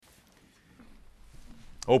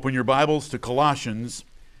Open your Bibles to Colossians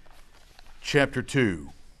chapter 2.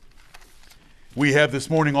 We have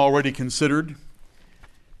this morning already considered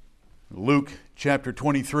Luke chapter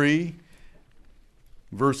 23,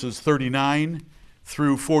 verses 39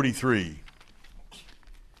 through 43,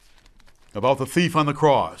 about the thief on the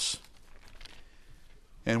cross.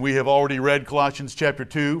 And we have already read Colossians chapter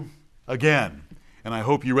 2 again, and I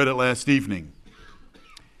hope you read it last evening.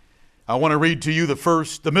 I want to read to you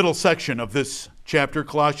the middle section of this chapter,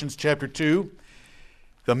 Colossians chapter 2.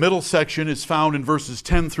 The middle section is found in verses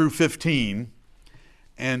 10 through 15,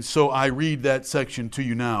 and so I read that section to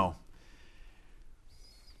you now.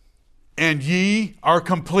 And ye are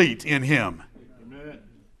complete in him, Amen,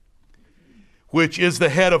 which is the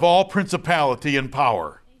head of all principality and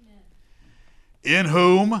power, Amen, in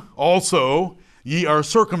whom also ye are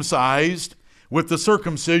circumcised with the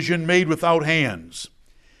circumcision made without hands,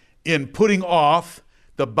 in putting off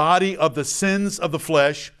the body of the sins of the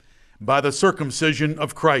flesh by the circumcision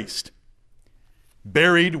of Christ,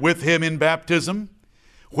 buried with him in baptism,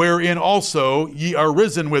 wherein also ye are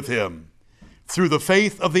risen with him, through the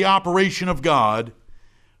faith of the operation of God,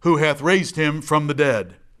 who hath raised him from the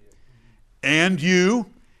dead. And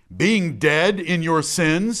you, being dead in your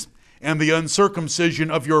sins and the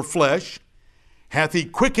uncircumcision of your flesh, hath he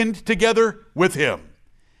quickened together with him,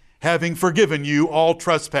 having forgiven you all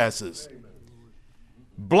trespasses,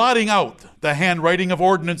 blotting out the handwriting of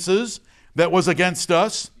ordinances that was against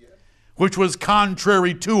us, which was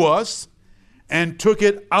contrary to us, and took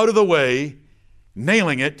it out of the way,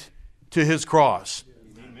 nailing it to his cross.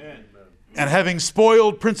 Amen. And having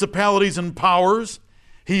spoiled principalities and powers,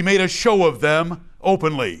 he made a show of them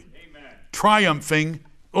openly, Amen, triumphing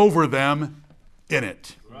over them in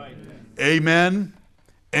it. Right. Amen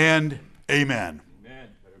and amen.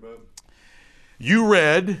 You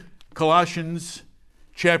read Colossians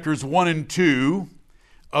chapters 1 and 2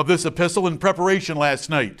 of this epistle in preparation last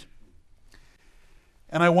night.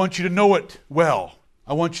 And I want you to know it well.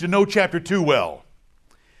 I want you to know chapter 2 well.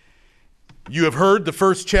 You have heard the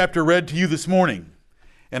first chapter read to you this morning.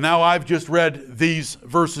 And now I've just read these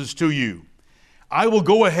verses to you. I will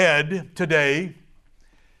go ahead today,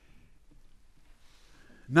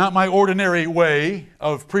 not my ordinary way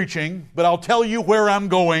of preaching, but I'll tell you where I'm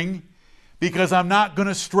going, because I'm not going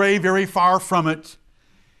to stray very far from it,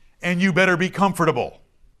 and you better be comfortable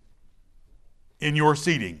in your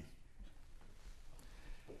seating.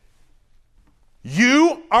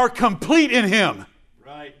 You are complete in him.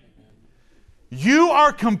 Right. You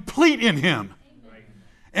are complete in him. Right.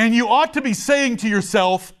 And you ought to be saying to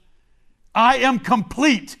yourself, I am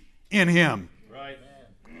complete in him. Right.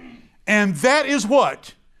 And that is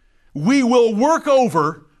what we will work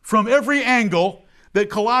over from every angle that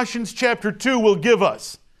Colossians chapter 2 will give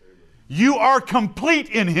us. You are complete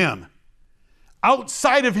in him.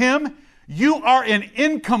 Outside of him, you are an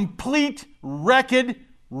incomplete, wrecked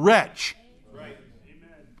wretch. Right.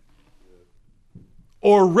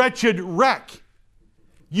 Or wretched wreck.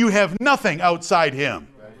 You have nothing outside him.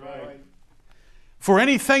 Right. For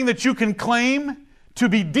anything that you can claim to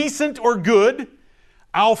be decent or good,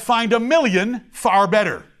 I'll find a million far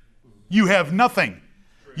better. You have nothing.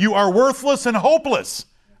 You are worthless and hopeless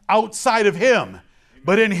outside of him.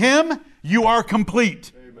 But in him, you are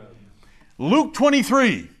complete. Amen. Luke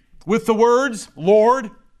 23, with the words, Lord,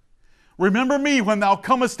 remember me when thou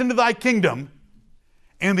comest into thy kingdom.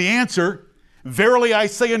 And the answer, verily I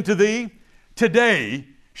say unto thee, today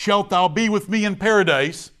shalt thou be with me in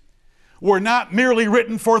paradise, were not merely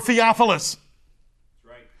written for Theophilus.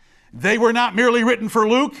 Right. They were not merely written for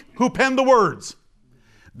Luke, who penned the words.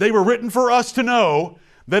 They were written for us to know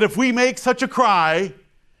that if we make such a cry,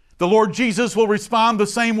 the Lord Jesus will respond the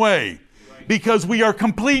same way, because we are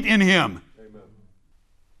complete in him. Amen.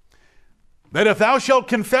 That if thou shalt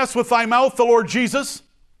confess with thy mouth the Lord Jesus,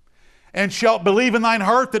 and shalt believe in thine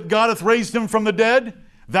heart that God hath raised him from the dead,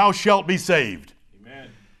 thou shalt be saved.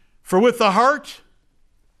 Amen. For with the heart,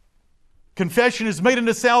 confession is made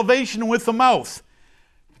unto salvation, and with the mouth,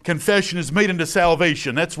 confession is made unto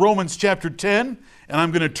salvation. That's Romans chapter 10, and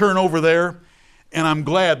I'm going to turn over there. And I'm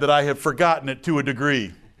glad that I have forgotten it to a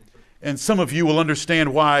degree. And some of you will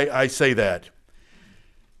understand why I say that.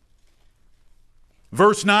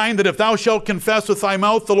 Verse 9, that if thou shalt confess with thy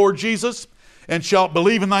mouth the Lord Jesus, and shalt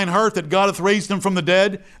believe in thine heart that God hath raised him from the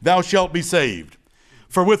dead, thou shalt be saved.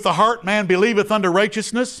 For with the heart man believeth unto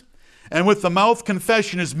righteousness, and with the mouth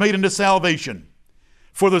confession is made unto salvation.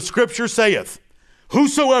 For the scripture saith,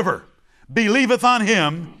 whosoever believeth on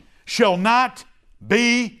him shall not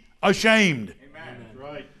be ashamed.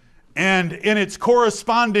 And in its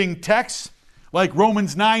corresponding texts, like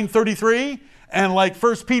Romans 9:33 and like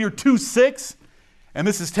 1 Peter 2:6, And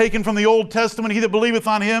this is taken from the Old Testament. He that believeth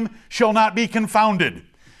on him shall not be confounded.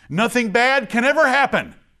 Nothing bad can ever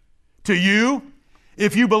happen to you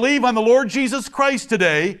if you believe on the Lord Jesus Christ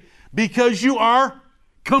today, because you are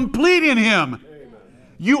complete in him. Amen.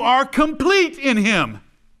 You are complete in him.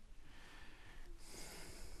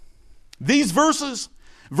 These verses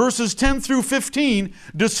 10 through 15,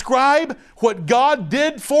 describe what God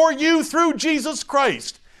did for you through Jesus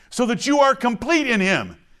Christ, so that you are complete in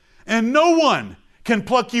him. And no one can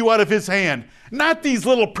pluck you out of his hand. Not these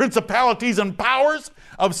little principalities and powers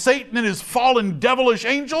of Satan and his fallen devilish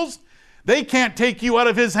angels. They can't take you out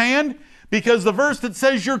of his hand, because the verse that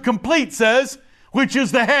says you're complete says, which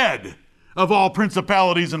is the head of all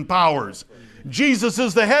principalities and powers. Jesus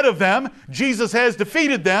is the head of them. Jesus has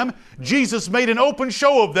defeated them. Jesus made an open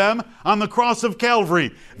show of them on the cross of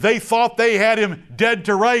Calvary. They thought they had him dead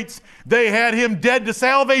to rights. They had him dead to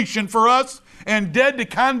salvation for us and dead to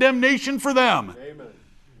condemnation for them. Amen.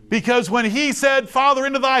 Because when he said, Father,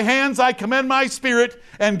 into thy hands I commend my spirit,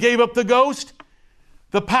 and gave up the ghost,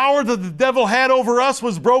 the power that the devil had over us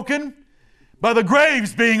was broken by the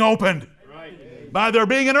graves being opened, by there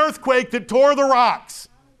being an earthquake that tore the rocks,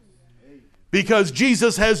 because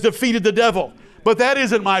Jesus has defeated the devil. But that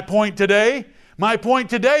isn't my point today. My point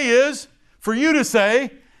today is for you to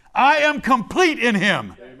say, I am complete in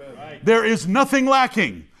him. Amen. There is nothing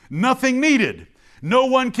lacking, nothing needed. No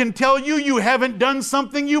one can tell you you haven't done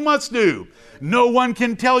something you must do. No one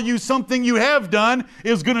can tell you something you have done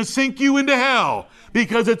is going to sink you into hell,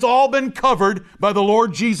 because it's all been covered by the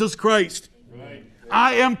Lord Jesus Christ. Right.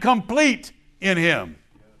 I am complete in him.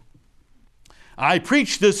 I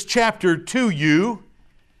preached this chapter to you,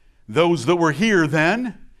 those that were here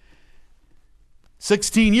then,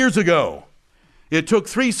 16 years ago. It took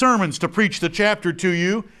 3 sermons to preach the chapter to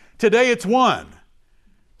you. Today it's 1.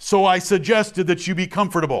 So I suggested that you be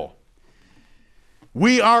comfortable.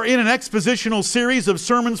 We are in an expositional series of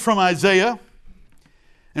sermons from Isaiah,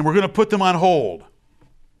 and we're going to put them on hold.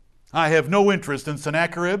 I have no interest in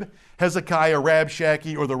Sennacherib, Hezekiah,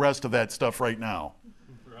 Rabshakeh, or the rest of that stuff right now.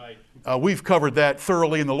 We've covered that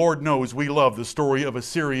thoroughly, and the Lord knows we love the story of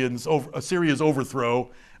Assyria's overthrow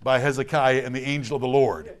by Hezekiah and the angel of the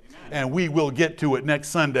Lord. And we will get to it next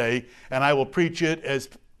Sunday, and I will preach it as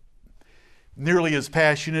nearly as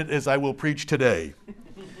passionate as I will preach today.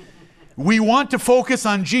 We want to focus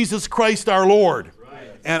on Jesus Christ our Lord,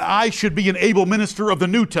 and I should be an able minister of the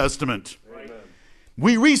New Testament.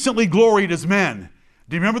 We recently gloried as men.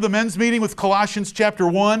 Do you remember the men's meeting with Colossians chapter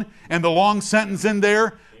 1 and the long sentence in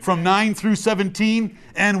there? From 9 through 17,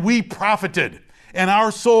 and we profited, and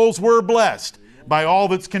our souls were blessed by all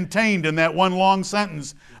that's contained in that one long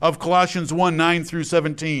sentence of Colossians 1, 9 through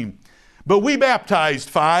 17. But we baptized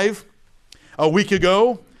 5 a week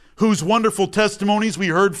ago, whose wonderful testimonies we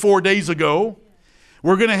heard 4 days ago.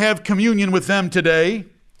 We're going to have communion with them today,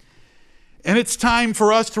 and it's time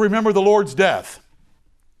for us to remember the Lord's death.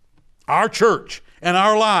 Our church and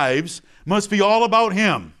our lives must be all about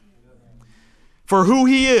him, for who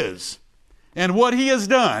he is and what he has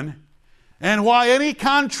done, and why any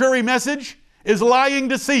contrary message is lying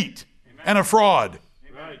deceit and a fraud.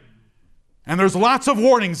 Amen. And there's lots of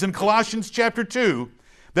warnings in Colossians chapter 2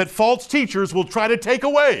 that false teachers will try to take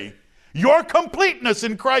away your completeness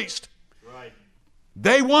in Christ. Right.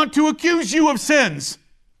 They want to accuse you of sins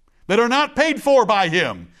that are not paid for by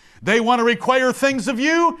him. They want to require things of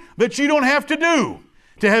you that you don't have to do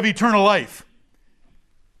to have eternal life,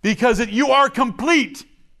 because you are complete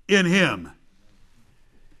in him.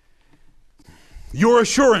 Your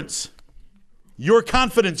assurance, your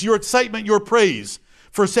confidence, your excitement, your praise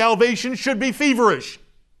for salvation should be feverish.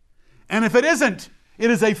 And if it isn't,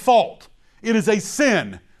 it is a fault. It is a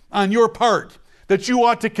sin on your part that you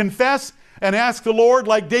ought to confess and ask the Lord,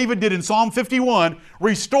 like David did in Psalm 51,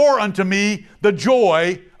 restore unto me the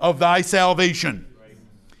joy of thy salvation.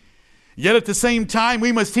 Yet at the same time,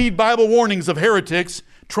 we must heed Bible warnings of heretics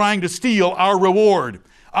trying to steal our reward.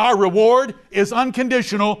 Our reward is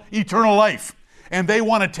unconditional eternal life, and they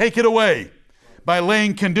want to take it away by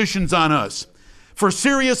laying conditions on us. For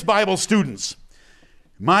serious Bible students,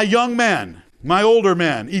 my young men, my older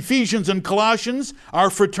men, Ephesians and Colossians are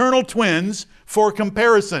fraternal twins for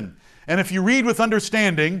comparison. And if you read with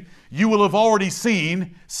understanding, you will have already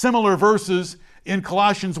seen similar verses in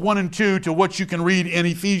Colossians 1 and 2 to what you can read in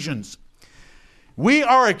Ephesians. We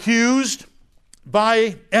are accused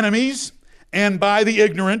by enemies and by the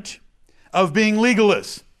ignorant of being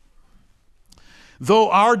legalists. Though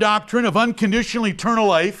our doctrine of unconditional eternal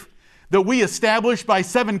life that we establish by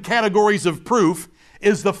 7 categories of proof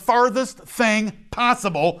is the farthest thing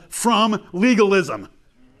possible from legalism.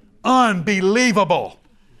 Unbelievable.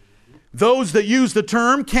 Those that use the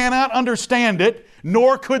term cannot understand it,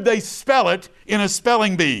 nor could they spell it in a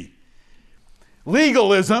spelling bee.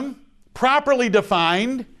 Legalism, properly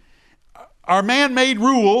defined, are man-made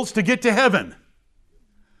rules to get to heaven.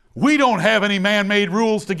 We don't have any man-made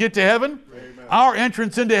rules to get to heaven. Amen. Our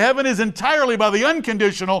entrance into heaven is entirely by the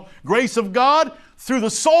unconditional grace of God through the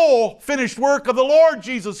sole finished work of the Lord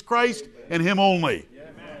Jesus Christ and Him only.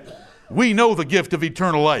 Amen. We know the gift of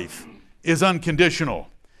eternal life is unconditional.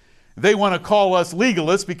 They want to call us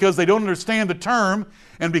legalists because they don't understand the term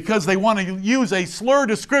and because they want to use a slur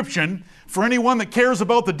description for anyone that cares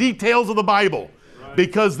about the details of the Bible.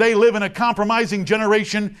 Because they live in a compromising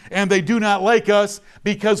generation and they do not like us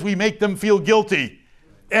because we make them feel guilty.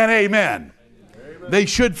 And amen. They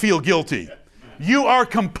should feel guilty. You are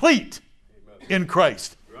complete in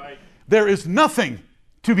Christ. There is nothing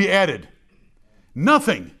to be added.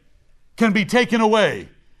 Nothing can be taken away.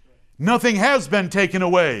 Nothing has been taken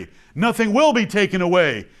away. Nothing will be taken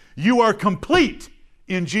away. You are complete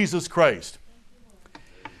in Jesus Christ.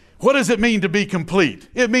 What does it mean to be complete?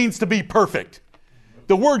 It means to be perfect.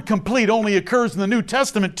 The word complete only occurs in the New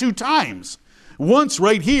Testament 2 times. Once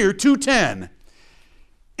right here, 2:10.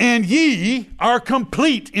 And ye are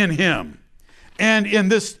complete in Him. And in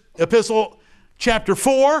this epistle, chapter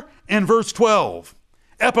 4 and verse 12.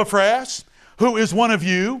 Epaphras, who is one of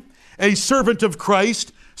you, a servant of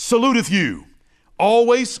Christ, saluteth you,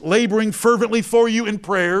 always laboring fervently for you in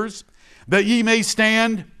prayers, that ye may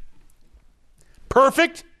stand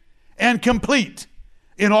perfect and complete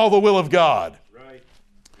in all the will of God.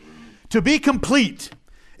 To be complete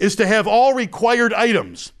is to have all required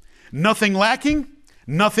items, nothing lacking,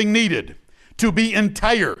 nothing needed. To be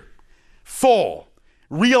entire, full,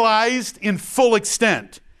 realized in full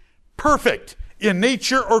extent, perfect in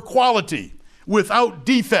nature or quality, without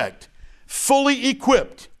defect, fully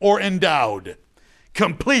equipped or endowed.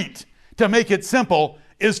 Complete, to make it simple,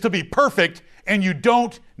 is to be perfect and you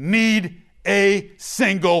don't need a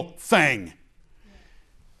single thing.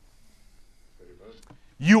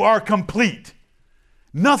 You are complete.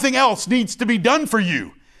 Nothing else needs to be done for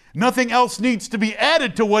you. Nothing else needs to be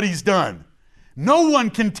added to what He's done. No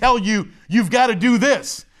one can tell you, you've got to do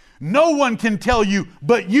this. No one can tell you,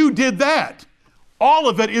 but you did that. All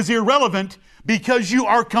of it is irrelevant because you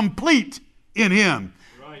are complete in Him.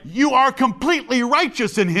 Right. You are completely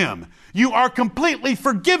righteous in Him. You are completely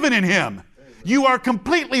forgiven in Him. You are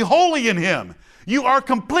completely holy in Him. You are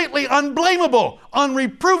completely unblameable,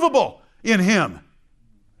 unreprovable in Him.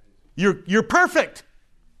 You're perfect.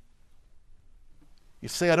 You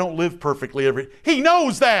say, I don't live perfectly He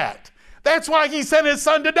knows that. That's why He sent His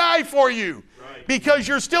Son to die for you. Right. Because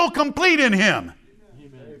you're still complete in Him.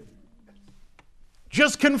 Amen.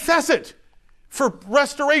 Just confess it for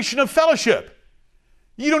restoration of fellowship.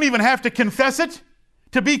 You don't even have to confess it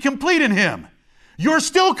to be complete in Him. You're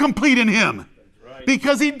still complete in Him. Right.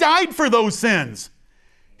 Because He died for those sins.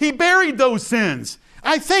 He buried those sins.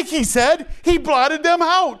 I think He said He blotted them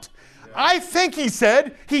out. I think He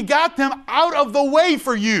said He got them out of the way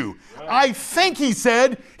for you. Right. I think He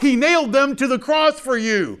said He nailed them to the cross for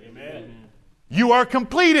you. Amen. You are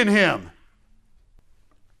complete in Him.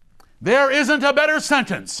 There isn't a better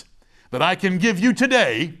sentence that I can give you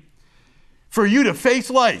today for you to face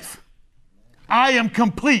life. I am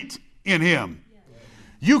complete in Him.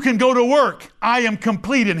 You can go to work. I am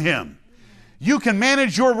complete in Him. You can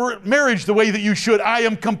manage your marriage the way that you should. I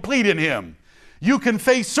am complete in Him. You can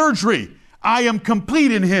face surgery. I am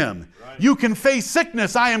complete in Him. Right. You can face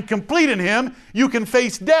sickness. I am complete in Him. You can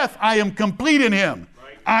face death. I am complete in Him.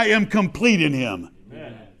 Right. I am complete in Him.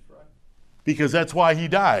 Amen. Because that's why He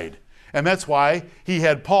died. And that's why He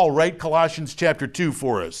had Paul write Colossians chapter 2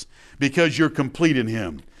 for us. Because you're complete in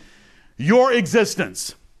Him. Your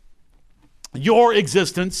existence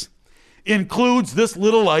includes this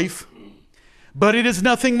little life, but it is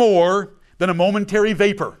nothing more than a momentary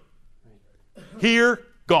vapor. Here,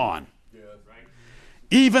 gone.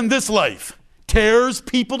 Even this life tears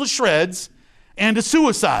people to shreds and to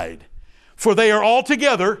suicide, for they are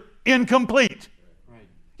altogether incomplete.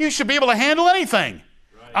 You should be able to handle anything.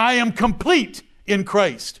 I am complete in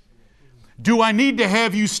Christ. Do I need to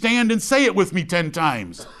have you stand and say it with me 10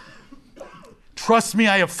 times? Trust me,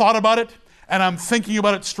 I have thought about it, and I'm thinking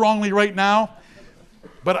about it strongly right now,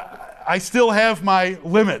 but I still have my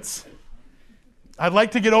limits. I'd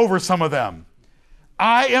like to get over some of them.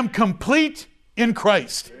 I am complete in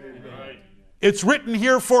Christ. Amen. It's written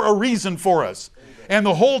here for a reason for us. And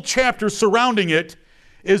the whole chapter surrounding it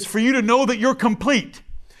is for you to know that you're complete.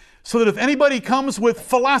 So that if anybody comes with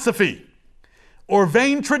philosophy or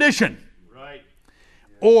vain tradition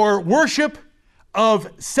or worship of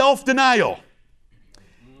self-denial,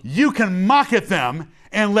 You can mock at them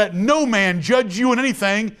and let no man judge you in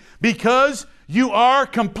anything because you are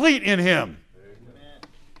complete in him.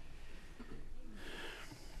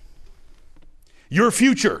 Your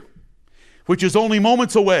future, which is only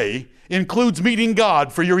moments away, includes meeting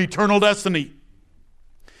God for your eternal destiny.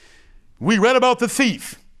 We read about the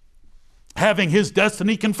thief having his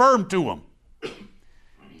destiny confirmed to him.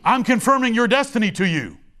 I'm confirming your destiny to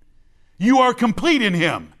you. You are complete in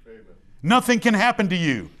him. Amen. Nothing can happen to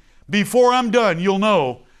you. Before I'm done, you'll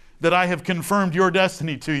know that I have confirmed your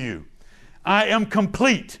destiny to you. I am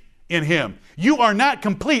complete in him. You are not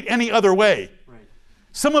complete any other way. Right.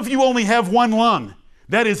 Some of you only have one lung.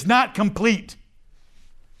 That is not complete.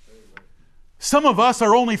 Amen. Some of us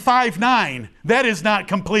are only 5'9". That is not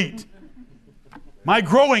complete. My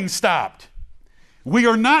growing stopped. We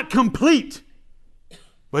are not complete,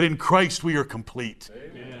 but in Christ we are complete.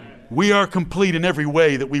 Amen. We are complete in every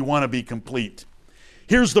way that we want to be complete.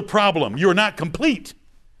 Here's the problem. You're not complete.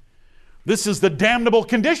 This is the damnable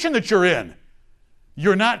condition that you're in.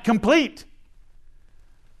 You're not complete.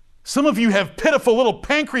 Some of you have pitiful little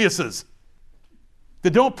pancreases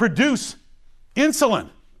that don't produce insulin.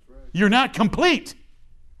 You're not complete.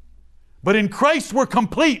 But in Christ we're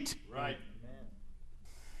complete. Right.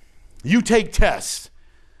 You take tests,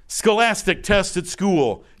 scholastic tests at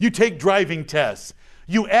school. You take driving tests.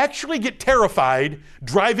 You actually get terrified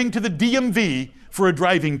driving to the DMV for a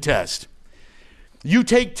driving test. You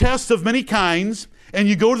take tests of many kinds, and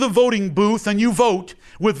you go to the voting booth and you vote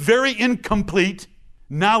with very incomplete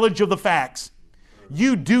knowledge of the facts.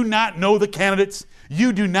 You do not know the candidates.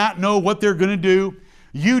 You do not know what they're going to do.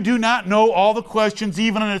 You do not know all the questions,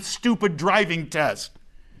 even on a stupid driving test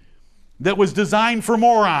that was designed for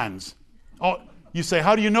morons. Oh, you say,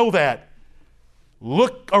 how do you know that?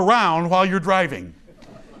 Look around while you're driving.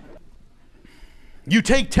 You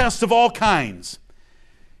take tests of all kinds.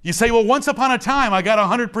 You say, well, once upon a time I got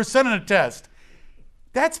 100% in a test.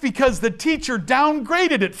 That's because the teacher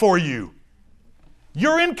downgraded it for you.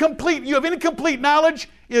 You're incomplete. You have incomplete knowledge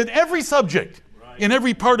in every subject, in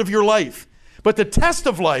every part of your life. But the test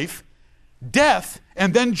of life, death,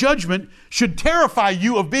 and then judgment should terrify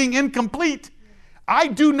you of being incomplete. I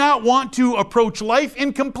do not want to approach life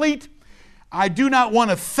incomplete. I do not want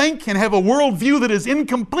to think and have a worldview that is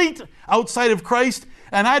incomplete outside of Christ.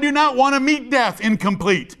 And I do not want to meet death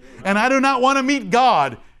incomplete. And I do not want to meet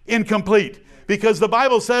God incomplete. Because the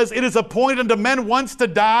Bible says it is appointed unto men once to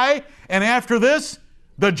die, and after this,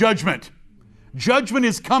 the judgment. Judgment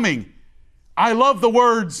is coming. I love the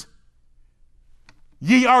words,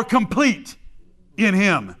 ye are complete in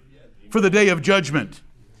him for the day of judgment.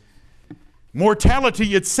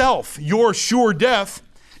 Mortality itself, your sure death,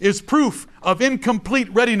 is proof of incomplete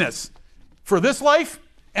readiness for this life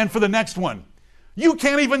and for the next one. You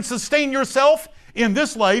can't even sustain yourself in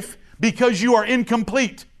this life because you are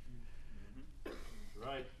incomplete.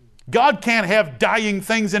 Right. God can't have dying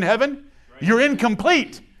things in heaven. Right. You're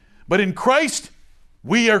incomplete. But in Christ,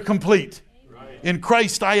 we are complete. Right. In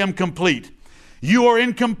Christ, I am complete. You are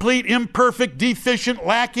incomplete, imperfect, deficient,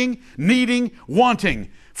 lacking, needing, wanting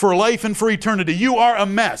for life and for eternity. You are a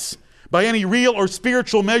mess by any real or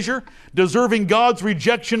spiritual measure, deserving God's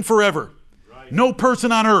rejection forever. Right. No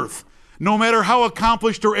person on earth, no matter how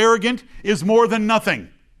accomplished or arrogant, is more than nothing.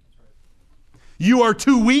 You are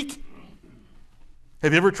too weak.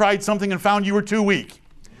 Have you ever tried something and found you were too weak?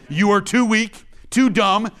 You are too weak, too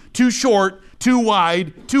dumb, too short, too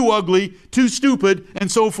wide, too ugly, too stupid,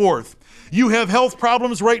 and so forth. You have health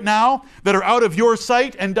problems right now that are out of your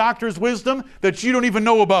sight and doctor's wisdom that you don't even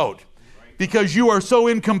know about because you are so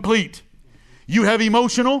incomplete. You have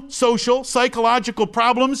emotional, social, psychological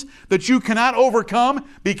problems that you cannot overcome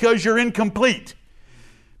because you're incomplete.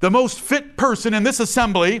 The most fit person in this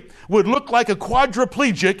assembly would look like a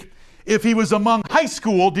quadriplegic if he was among high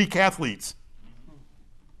school decathletes.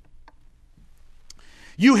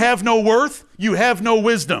 You have no worth, you have no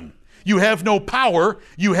wisdom, you have no power,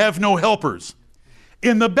 you have no helpers.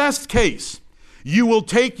 In the best case, you will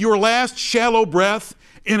take your last shallow breath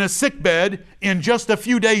in a sickbed in just a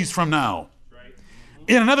few days from now.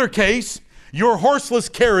 In another case, your horseless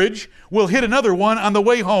carriage will hit another one on the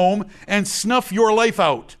way home and snuff your life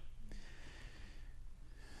out.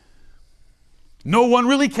 No one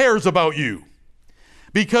really cares about you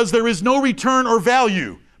because there is no return or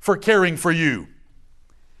value for caring for you.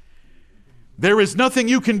 There is nothing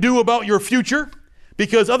you can do about your future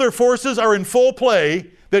because other forces are in full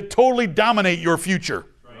play that totally dominate your future.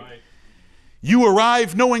 Right. You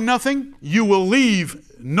arrive knowing nothing, you will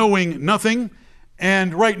leave knowing nothing,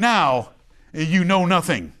 and right now, you know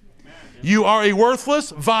nothing. You are a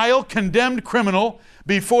worthless, vile, condemned criminal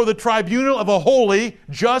before the tribunal of a holy,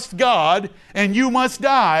 just God, and you must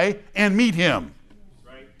die and meet him.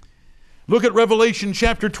 Right. Look at Revelation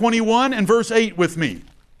chapter 21 and verse 8 with me.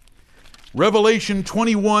 Revelation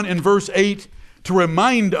 21 and verse 8 to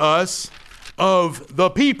remind us of the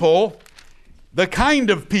people, the kind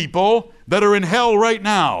of people that are in hell right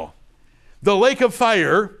now. The lake of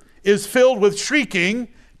fire is filled with shrieking,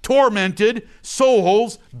 tormented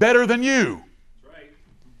souls better than you. Right.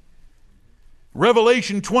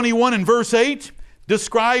 Revelation 21 and verse 8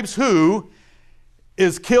 describes who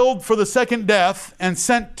is killed for the second death and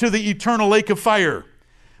sent to the eternal lake of fire.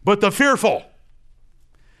 But the fearful.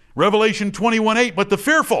 Revelation 21:8, but the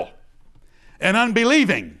fearful and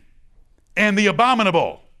unbelieving and the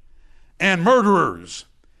abominable and murderers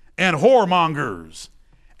and whoremongers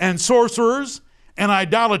and sorcerers and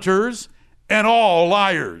idolaters and all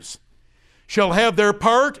liars shall have their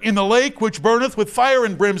part in the lake which burneth with fire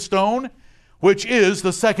and brimstone, which is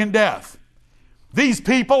the second death. These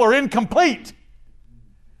people are incomplete.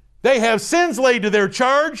 They have sins laid to their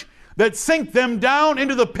charge that sink them down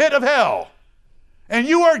into the pit of hell. And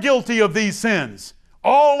you are guilty of these sins.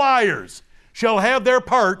 All liars shall have their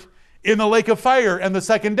part in the lake of fire and the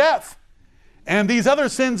second death. And these other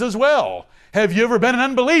sins as well. Have you ever been an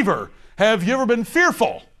unbeliever? Have you ever been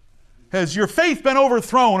fearful? Has your faith been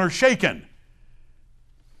overthrown or shaken?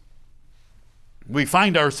 We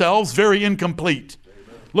find ourselves very incomplete.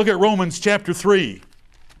 Amen. Look at Romans chapter 3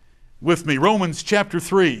 with me. Romans chapter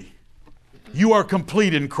 3. You are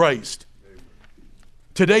complete in Christ.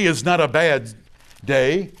 Today is not a bad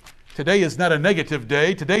day. Today is not a negative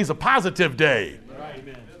day. Today is a positive day.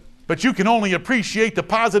 Amen. But you can only appreciate the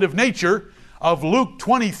positive nature of Luke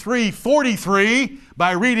 23:43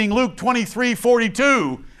 by reading Luke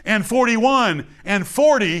 23:42 and 41 and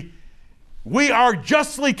 40. We are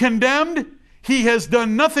justly condemned. He has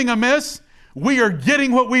done nothing amiss. We are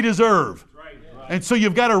getting what we deserve. Right. And so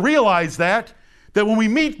you've got to realize that when we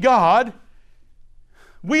meet God,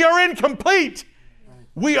 we are incomplete.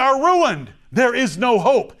 We are ruined. There is no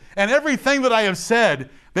hope. And everything that I have said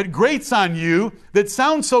that grates on you, that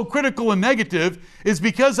sounds so critical and negative, is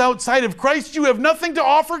because outside of Christ you have nothing to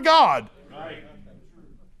offer God. Right.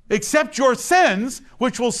 Except your sins,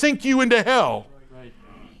 which will sink you into hell. Right.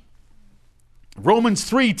 Romans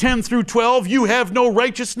 3:10 through 12, you have no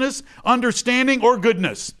righteousness, understanding, or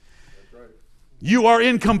goodness. Right. You are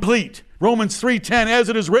incomplete. Romans 3:10, as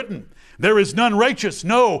it is written, there is none righteous,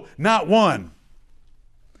 no, not one.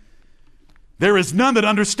 There is none that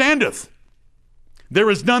understandeth.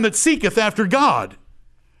 There is none that seeketh after God.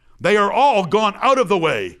 They are all gone out of the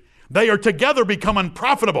way. They are together become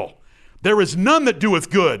unprofitable. There is none that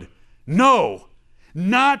doeth good. No,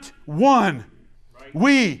 not one. Right.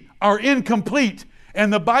 We are incomplete.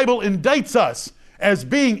 And the Bible indicts us as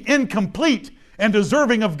being incomplete and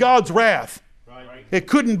deserving of God's wrath. Right. It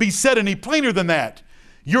couldn't be said any plainer than that.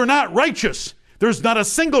 You're not righteous. There's not a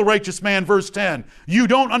single righteous man, verse 10. You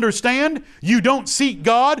don't understand. You don't seek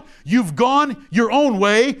God. You've gone your own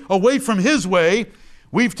way, away from His way.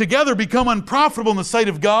 We've together become unprofitable in the sight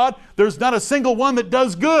of God. There's not a single one that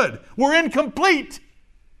does good. We're incomplete.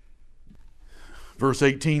 Verse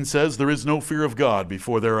 18 says, there is no fear of God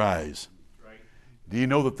before their eyes. Right. Do you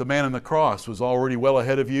know that the man on the cross was already well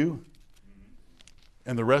ahead of you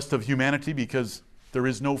and the rest of humanity, because there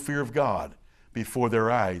is no fear of God before their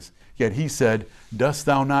eyes? Yet he said, dost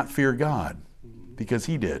thou not fear God? Because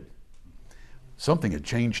he did. Something had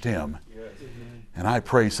changed him. Yes. And I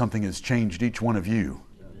pray something has changed each one of you,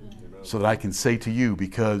 so that I can say to you,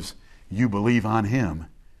 because you believe on him,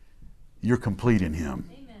 you're complete in him.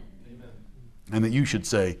 Amen. And that you should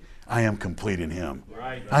say, I am complete in him.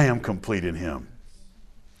 Right. I am complete in him.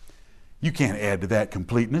 You can't add to that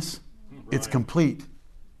completeness. Right. It's complete.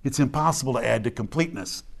 It's impossible to add to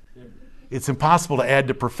completeness. It's impossible to add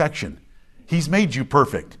to perfection. He's made you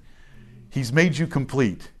perfect. He's made you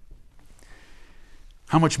complete.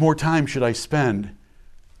 How much more time should I spend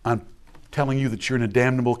on telling you that you're in a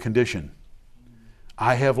damnable condition?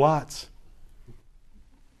 I have lots.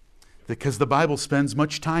 Because the Bible spends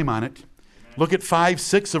much time on it. Look at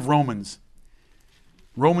 5:6 of Romans.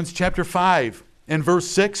 Romans chapter 5 and verse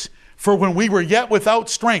 6. For when we were yet without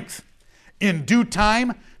strength, in due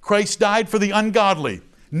time Christ died for the ungodly.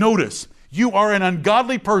 Notice, you are an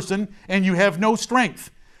ungodly person and you have no strength.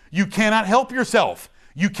 You cannot help yourself.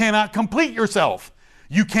 You cannot complete yourself.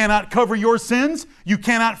 You cannot cover your sins. You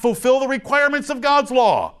cannot fulfill the requirements of God's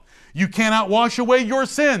law. You cannot wash away your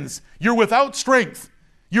sins. You're without strength.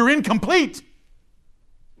 You're incomplete.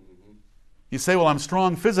 You say, well, I'm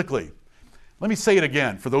strong physically. Let me say it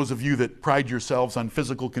again for those of you that pride yourselves on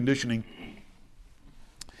physical conditioning.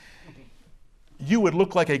 you would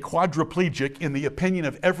look like a quadriplegic in the opinion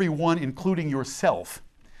of everyone, including yourself,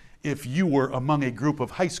 if you were among a group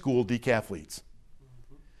of high school decathletes.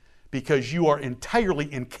 Because you are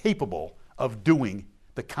entirely incapable of doing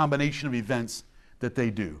the combination of events that they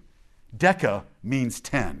do. Deca means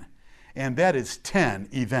 10, and that is 10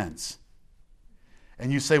 events.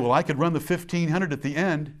 And you say, well, I could run the 1500 at the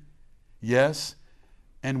end. Yes,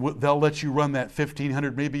 and they'll let you run that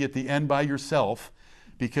 1500 maybe at the end by yourself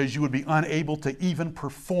because you would be unable to even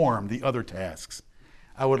perform the other tasks.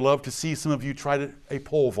 I would love to see some of you try a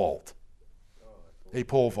pole vault. A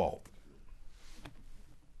pole vault.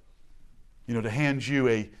 You know, to hand you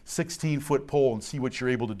a 16-foot pole and see what you're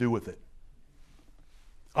able to do with it.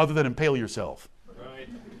 Other than impale yourself. Right.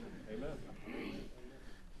 Amen.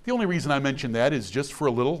 The only reason I mention that is just for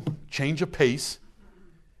a little change of pace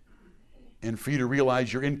and for you to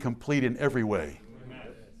realize you're incomplete in every way. Amen.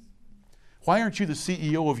 Why aren't you the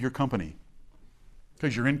CEO of your company?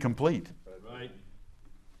 Because you're incomplete. Right.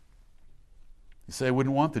 You say, I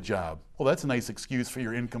wouldn't want the job. Well, that's a nice excuse for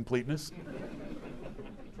your incompleteness.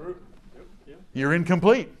 True. Yep. You're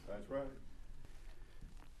incomplete. That's right.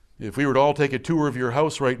 If we were to all take a tour of your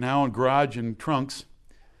house right now and garage and trunks,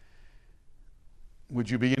 would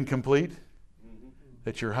you be incomplete?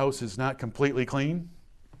 That your house is not completely clean?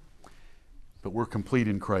 But we're complete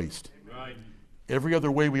in Christ. Right. Every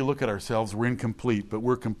other way we look at ourselves, we're incomplete, but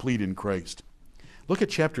we're complete in Christ. Look at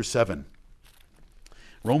chapter 7.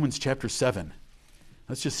 Romans chapter 7.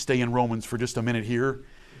 Let's just stay in Romans for just a minute here.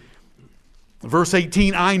 Verse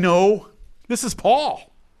 18, I know. This is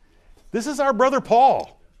Paul. This is our brother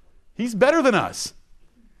Paul. He's better than us.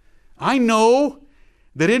 I know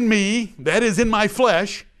that in me, that is in my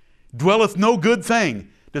flesh, dwelleth no good thing.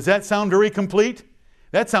 Does that sound very complete?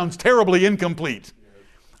 That sounds terribly incomplete.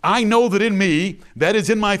 I know that in me, that is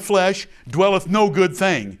in my flesh, dwelleth no good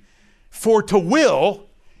thing. For to will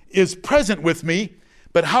is present with me,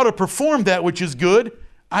 but how to perform that which is good,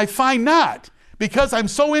 I find not, because I'm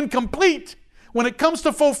so incomplete when it comes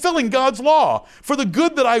to fulfilling God's law. For the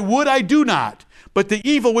good that I would, I do not, but the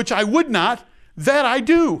evil which I would not, that I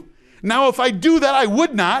do. Now if I do that I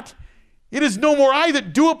would not, it is no more I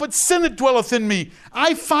that do it, but sin that dwelleth in me.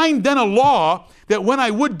 I find then a law that when I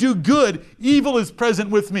would do good, evil is present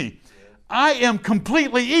with me. I am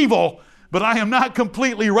completely evil, but I am not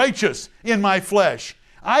completely righteous in my flesh.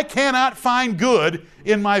 I cannot find good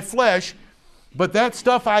in my flesh, but that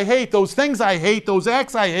stuff I hate, those things I hate, those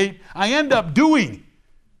acts I hate, I end up doing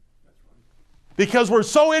because we're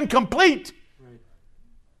so incomplete.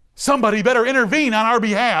 Somebody better intervene on our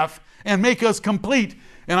behalf and make us complete.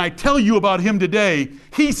 And I tell you about him today.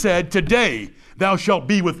 He said, today thou shalt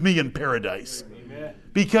be with me in paradise. Amen.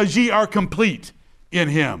 Because ye are complete in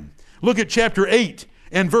him. Look at chapter 8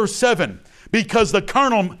 and verse 7. Because the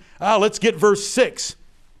carnal, let's get verse 6.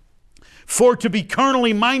 For to be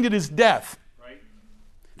carnally minded is death. Right.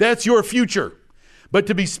 That's your future. But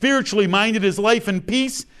to be spiritually minded is life and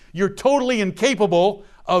peace. You're totally incapable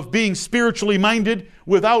of being spiritually minded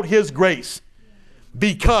without his grace.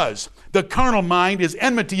 Because the carnal mind is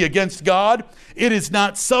enmity against God. It is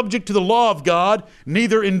not subject to the law of God,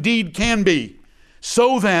 neither indeed can be.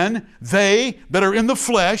 So then, they that are in the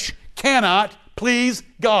flesh cannot please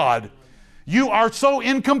God. You are so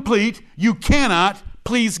incomplete, you cannot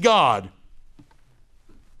please God.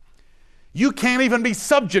 You can't even be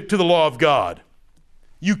subject to the law of God.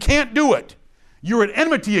 You can't do it. You're at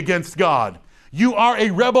enmity against God. You are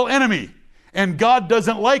a rebel enemy, and God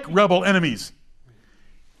doesn't like rebel enemies.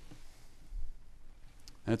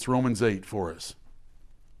 That's Romans 8 for us.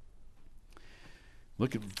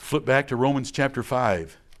 Flip back to Romans chapter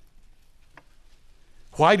 5.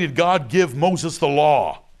 Why did God give Moses the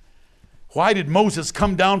law? Why did Moses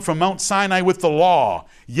come down from Mount Sinai with the law?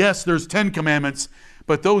 Yes, there's 10 commandments,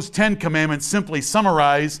 but those 10 commandments simply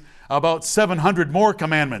summarize about 700 more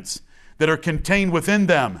commandments that are contained within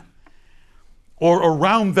them or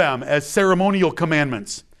around them as ceremonial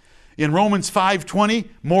commandments. In Romans 5:20,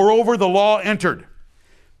 moreover, the law entered.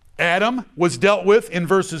 Adam was dealt with in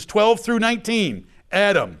verses 12 through 19.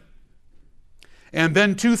 Adam. And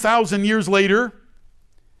then 2,000 years later,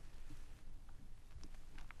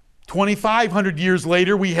 2,500 years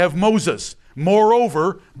later, we have Moses.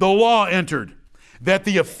 Moreover, the law entered, that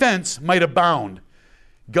the offense might abound.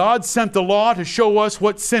 God sent the law to show us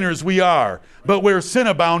what sinners we are. But where sin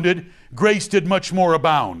abounded, grace did much more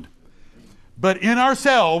abound. But in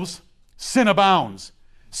ourselves, sin abounds.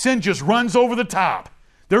 Sin just runs over the top.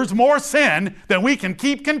 There's more sin than we can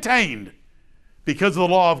keep contained because of the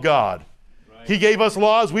law of God. Right. He gave us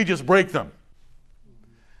laws, we just break them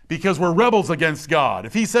because we're rebels against God.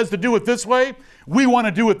 If he says to do it this way, we want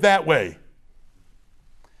to do it that way.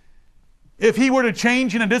 If he were to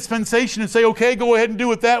change in a dispensation and say, okay, go ahead and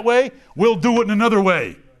do it that way, we'll do it in another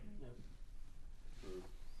way.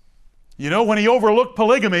 You know, when he overlooked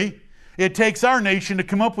polygamy, it takes our nation to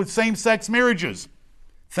come up with same-sex marriages.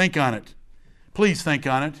 Think on it. Please think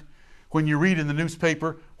on it. When you read in the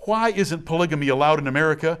newspaper, why isn't polygamy allowed in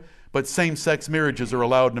America, but same-sex marriages are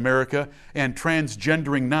allowed in America, and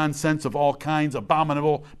transgendering nonsense of all kinds,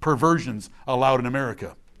 abominable perversions allowed in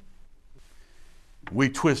America? We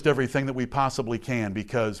twist everything that we possibly can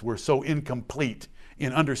because we're so incomplete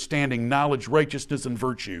in understanding knowledge, righteousness, and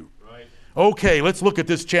virtue. Right. Okay, let's look at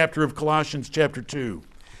this chapter of Colossians chapter 2.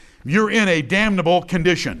 You're in a damnable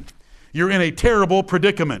condition. You're in a terrible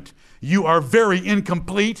predicament. You are very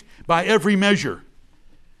incomplete by every measure.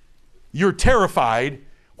 You're terrified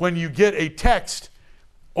when you get a text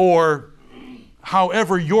or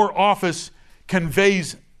however your office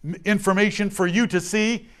conveys information for you to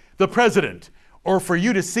see the president or for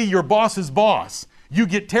you to see your boss's boss. You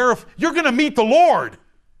get terrified. You're going to meet the Lord.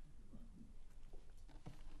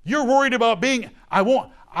 You're worried about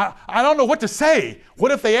I don't know what to say.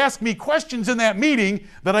 What if they ask me questions in that meeting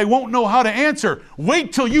that I won't know how to answer?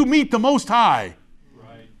 Wait till you meet the Most High.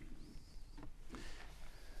 Right.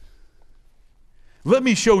 Let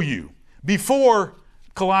me show you. Before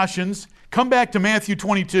Colossians, come back to Matthew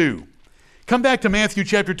 22. Come back to Matthew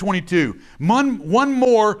chapter 22. One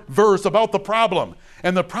more verse about the problem.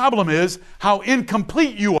 And the problem is how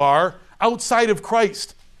incomplete you are outside of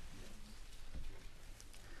Christ.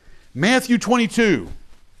 Matthew 22.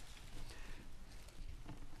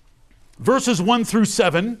 Verses 1 through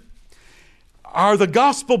 7 are the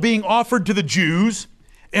gospel being offered to the Jews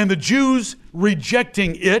and the Jews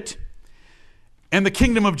rejecting it and the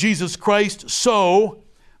kingdom of Jesus Christ. So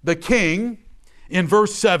the king, in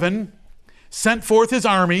verse 7, sent forth his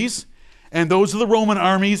armies, and those of the Roman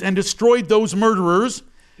armies, and destroyed those murderers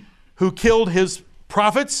who killed his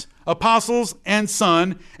prophets, apostles, and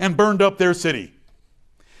son, and burned up their city.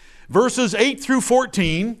 Verses 8 through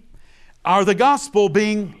 14 are the gospel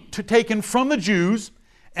being taken from the Jews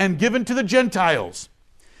and given to the Gentiles.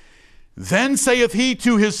 Then saith he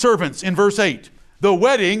to his servants, in verse 8, the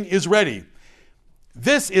wedding is ready.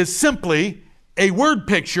 This is simply a word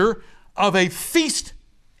picture of a feast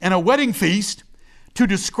and a wedding feast to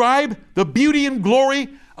describe the beauty and glory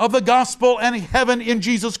of the gospel and heaven in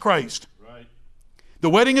Jesus Christ. Right. The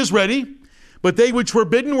wedding is ready, but they which were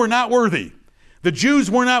bidden were not worthy. The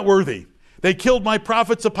Jews were not worthy. They killed my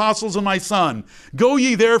prophets, apostles, and my son. Go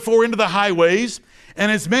ye therefore into the highways,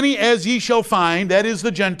 and as many as ye shall find, that is the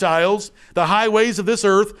Gentiles, the highways of this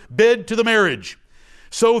earth, bid to the marriage.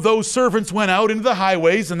 So those servants went out into the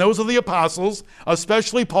highways, and those of the apostles,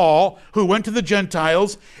 especially Paul, who went to the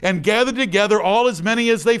Gentiles, and gathered together all as many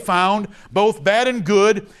as they found, both bad and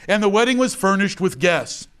good, and the wedding was furnished with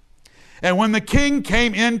guests. And when the king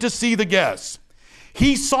came in to see the guests,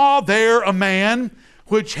 he saw there a man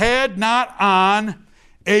which had not on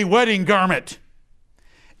a wedding garment.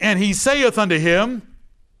 And he saith unto him,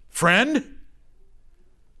 Friend,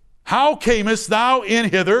 how camest thou in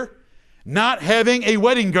hither, not having a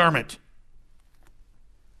wedding garment?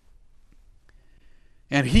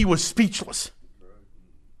 And he was speechless.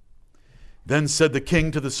 Then said the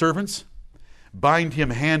king to the servants, Bind him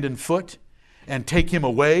hand and foot, and take him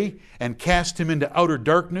away, and cast him into outer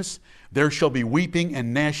darkness. There shall be weeping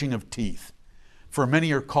and gnashing of teeth. For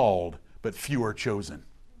many are called, but few are chosen.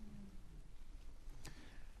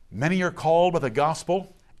 Many are called by the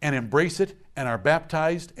gospel and embrace it and are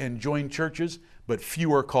baptized and join churches, but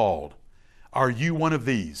few are called. Are you one of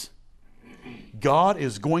these? God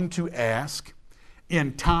is going to ask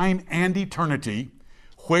in time and eternity,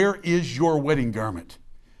 where is your wedding garment?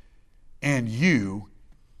 And you,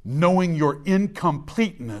 knowing your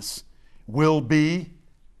incompleteness, will be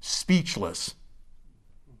speechless.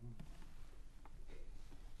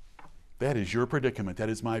 That is your predicament. That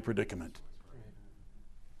is my predicament.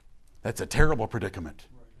 That's a terrible predicament.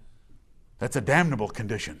 That's a damnable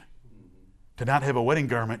condition. To not have a wedding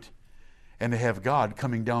garment and to have God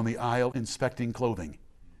coming down the aisle inspecting clothing.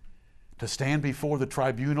 To stand before the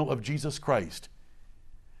tribunal of Jesus Christ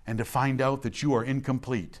and to find out that you are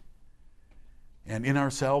incomplete. And in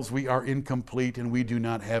ourselves we are incomplete and we do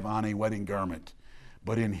not have on a wedding garment.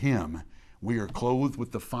 But in Him we are clothed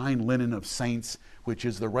with the fine linen of saints, which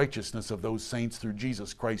is the righteousness of those saints through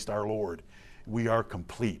Jesus Christ our Lord. We are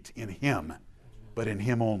complete in Him, but in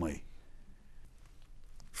Him only.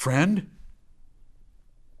 Friend,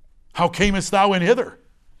 how camest thou in hither,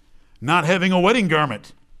 not having a wedding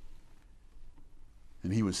garment?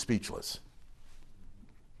 And he was speechless.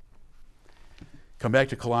 Come back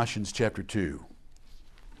to Colossians chapter 2.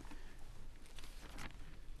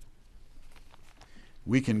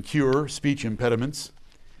 we can cure speech impediments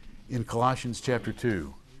in Colossians chapter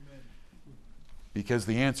 2. Because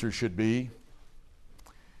the answer should be,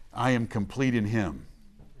 I am complete in Him.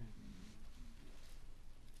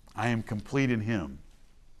 I am complete in Him.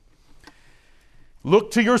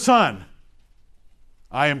 Look to your Son.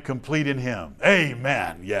 I am complete in Him.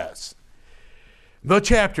 Amen. Yes. The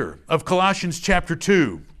chapter of Colossians chapter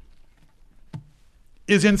 2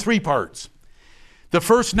 is in 3 parts. The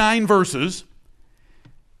first 9 verses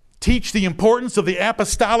teach the importance of the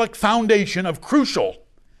apostolic foundation of crucial,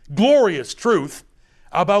 glorious truth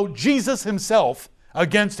about Jesus Himself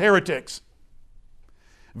against heretics.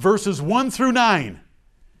 Verses 1 through 9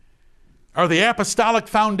 are the apostolic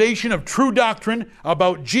foundation of true doctrine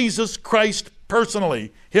about Jesus Christ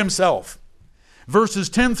personally, Himself. Verses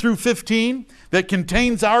 10 through 15 that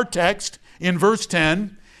contains our text in verse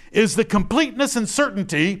 10 is the completeness and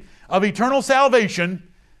certainty of eternal salvation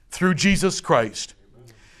through Jesus Christ.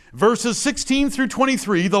 Verses 16 through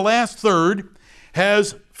 23, the last third,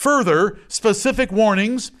 has further specific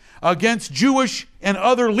warnings against Jewish and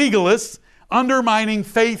other legalists undermining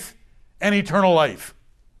faith and eternal life.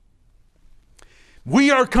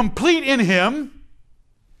 We are complete in Him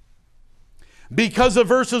because of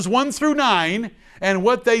verses 1 through 9 and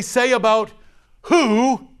what they say about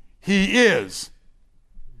who He is.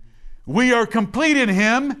 We are complete in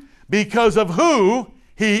Him because of who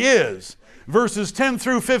He is. Verses 10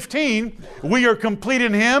 through 15, we are complete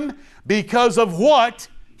in Him because of what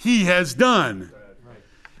He has done.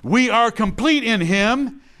 We are complete in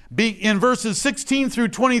Him in verses 16 through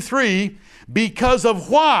 23 because of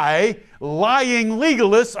why lying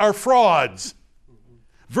legalists are frauds.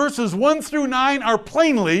 Verses 1 through 9 are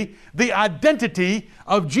plainly the identity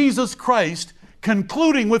of Jesus Christ,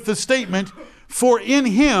 concluding with the statement, for in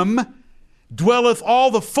Him dwelleth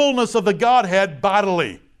all the fullness of the Godhead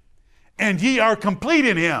bodily, and ye are complete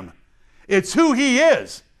in Him. It's who He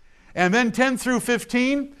is. And then 10 through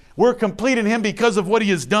 15, we're complete in Him because of what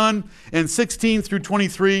He has done. And 16 through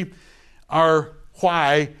 23 are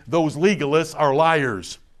why those legalists are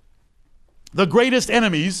liars. The greatest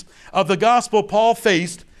enemies of the gospel Paul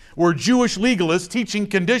faced were Jewish legalists teaching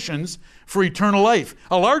conditions for eternal life.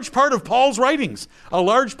 A large part of Paul's writings, a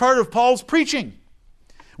large part of Paul's preaching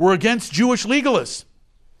were against Jewish legalists.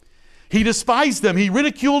 He despised them, he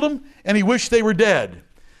ridiculed them, and he wished they were dead.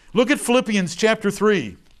 Look at Philippians chapter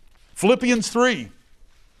 3. Philippians 3.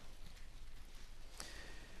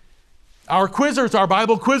 Our quizzers, our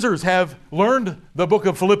Bible quizzers, have learned the book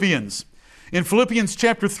of Philippians. In Philippians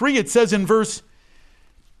chapter 3, it says in verse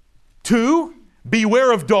 2,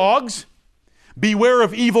 beware of dogs, beware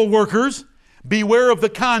of evil workers, beware of the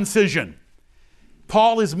concision.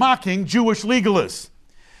 Paul is mocking Jewish legalists.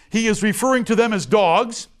 He is referring to them as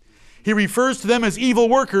dogs, he refers to them as evil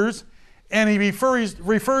workers, and he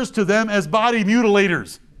refers to them as body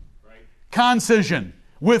mutilators. Right. Concision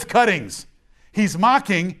with cuttings. He's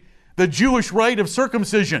mocking the Jewish rite of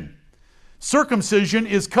circumcision. Circumcision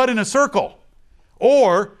is cut in a circle,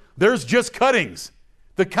 or there's just cuttings,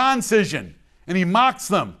 the concision, and he mocks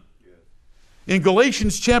them. In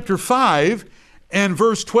Galatians chapter 5 and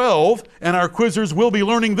verse 12, and our quizzers will be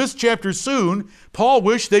learning this chapter soon, Paul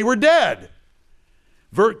wished they were dead.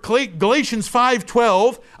 Galatians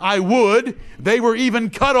 5:12, I would they were even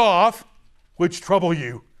cut off, which trouble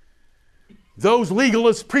you. Those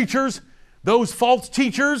legalist preachers, those false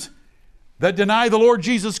teachers that deny the Lord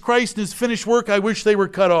Jesus Christ and His finished work, I wish they were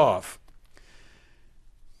cut off.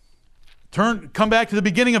 Come back to the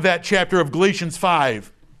beginning of that chapter of Galatians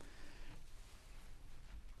 5.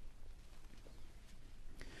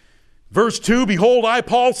 Verse 2, behold, I,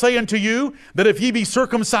 Paul, say unto you, that if ye be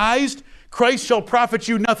circumcised, Christ shall profit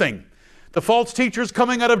you nothing. The false teachers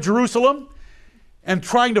coming out of Jerusalem and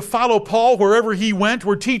trying to follow Paul wherever he went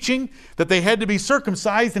were teaching that they had to be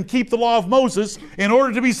circumcised and keep the law of Moses in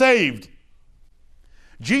order to be saved.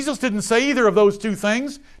 Jesus didn't say either of those two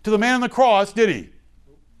things to the man on the cross, did He?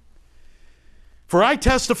 For I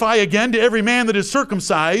testify again to every man that is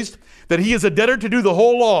circumcised that he is a debtor to do the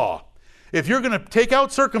whole law. If you're going to take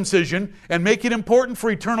out circumcision and make it important for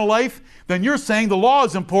eternal life, then you're saying the law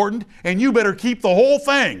is important and you better keep the whole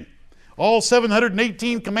thing. All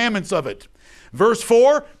 718 commandments of it. Verse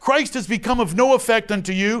 4, Christ has become of no effect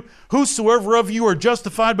unto you. Whosoever of you are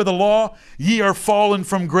justified by the law, ye are fallen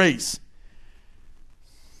from grace.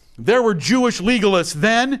 There were Jewish legalists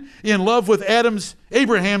then in love with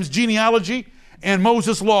Abraham's genealogy and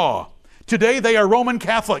Moses' law. Today they are Roman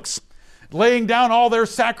Catholics, laying down all their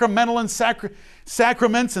sacramental and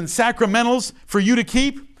sacraments and sacramentals for you to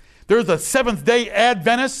keep. They're the Seventh-day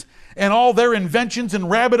Adventists and all their inventions and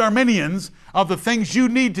rabid Arminians of the things you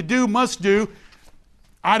need to do, must do,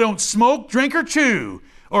 I don't smoke, drink, or chew,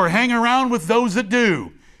 or hang around with those that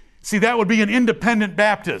do. See, that would be an independent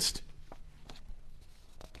Baptist,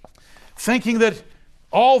 thinking that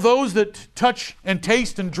all those that touch and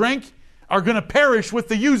taste and drink are going to perish with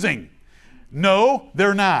the using. No,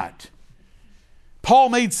 they're not. Paul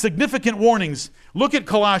made significant warnings. Look at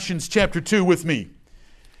Colossians chapter 2 with me.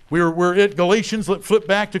 We're at Galatians. Let's flip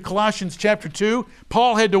back to Colossians chapter 2.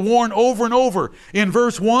 Paul had to warn over and over. In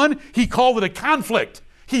verse 1, he called it a conflict.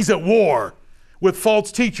 He's at war with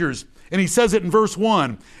false teachers. And he says it in verse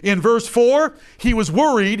 1. In verse 4, he was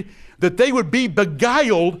worried that they would be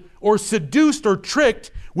beguiled or seduced or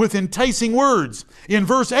tricked with enticing words. In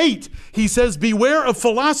verse 8, he says, beware of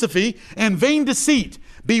philosophy and vain deceit.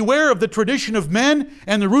 Beware of the tradition of men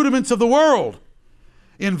and the rudiments of the world.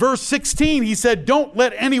 In verse 16, he said, don't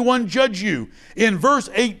let anyone judge you. In verse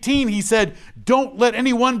 18, he said, don't let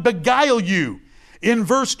anyone beguile you. In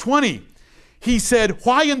verse 20, he said,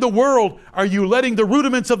 why in the world are you letting the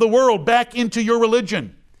rudiments of the world back into your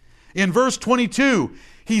religion? In verse 22,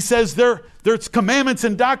 he says, there's commandments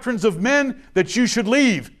and doctrines of men that you should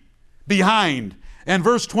leave behind. And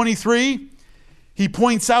verse 23, he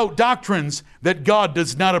points out doctrines that God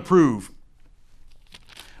does not approve.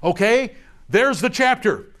 Okay? There's the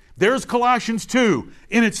chapter. There's Colossians 2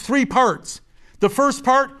 in its 3 parts. The first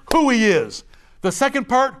part, who he is. The second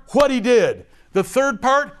part, what he did. The third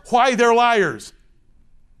part, why they're liars.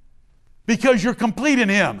 Because you're complete in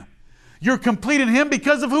him. You're complete in him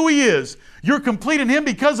because of who he is. You're complete in him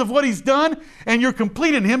because of what he's done. And you're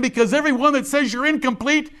complete in him because everyone that says you're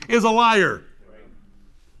incomplete is a liar.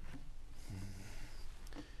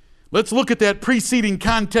 Let's look at that preceding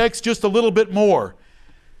context just a little bit more.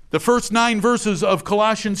 The first 9 verses of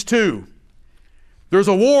Colossians 2. There's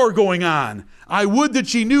a war going on. I would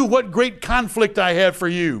that ye knew what great conflict I have for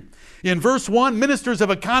you. In verse 1, ministers have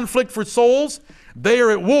a conflict for souls. They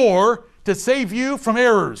are at war to save you from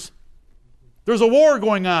errors. There's a war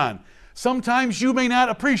going on. Sometimes you may not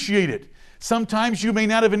appreciate it. Sometimes you may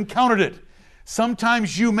not have encountered it.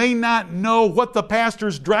 Sometimes you may not know what the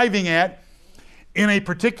pastor's driving at in a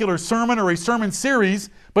particular sermon or a sermon series,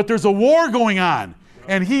 but there's a war going on.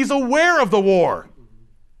 And he's aware of the war.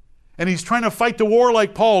 And he's trying to fight the war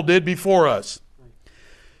like Paul did before us.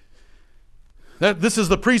 This is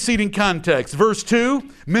the preceding context. Verse 2,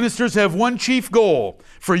 ministers have one chief goal,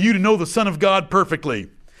 for you to know the Son of God perfectly.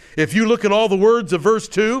 If you look at all the words of verse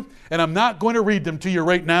 2, and I'm not going to read them to you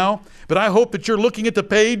right now, but I hope that you're looking at the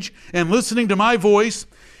page and listening to my voice.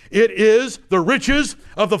 It is the riches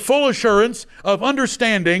of the full assurance of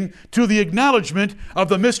understanding to the acknowledgement of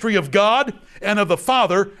the mystery of God and of the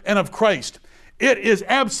Father and of Christ. It is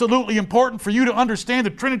absolutely important for you to understand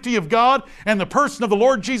the Trinity of God and the person of the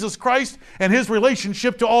Lord Jesus Christ and his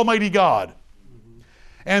relationship to Almighty God.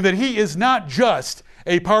 And that he is not just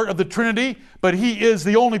a part of the Trinity, but he is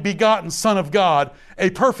the only begotten Son of God, a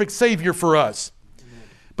perfect Savior for us.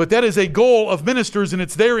 But that is a goal of ministers, and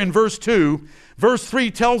it's there in verse 2. Verse 3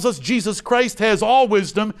 tells us Jesus Christ has all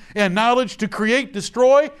wisdom and knowledge to create,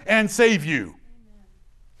 destroy, and save you.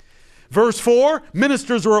 Verse 4,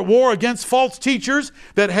 ministers are at war against false teachers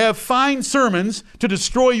that have fine sermons to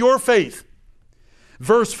destroy your faith.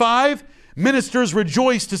 Verse 5, ministers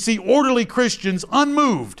rejoice to see orderly Christians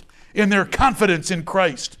unmoved in their confidence in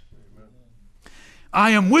Christ. I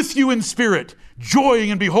am with you in spirit, joying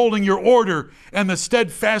in beholding your order and the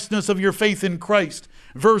steadfastness of your faith in Christ.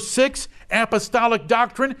 Verse 6, apostolic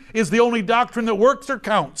doctrine is the only doctrine that works or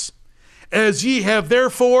counts. As ye have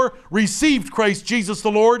therefore received Christ Jesus the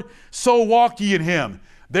Lord, so walk ye in him.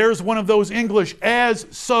 There's one of those English as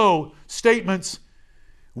so statements.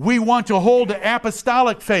 We want to hold to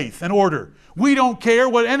apostolic faith and order. We don't care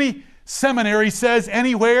what any seminary says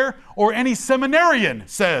anywhere or any seminarian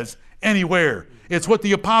says anywhere. It's what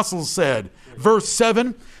the apostles said. Verse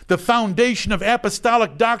 7, the foundation of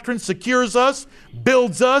apostolic doctrine secures us,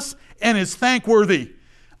 builds us, and is thankworthy.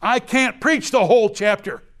 I can't preach the whole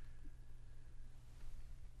chapter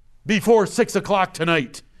before 6 o'clock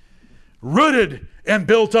tonight. Rooted and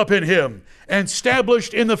built up in him, and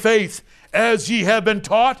established in the faith, as ye have been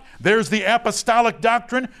taught. There's the apostolic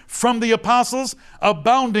doctrine from the apostles,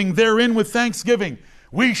 abounding therein with thanksgiving.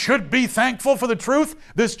 We should be thankful for the truth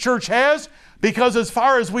this church has, because as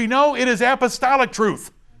far as we know, it is apostolic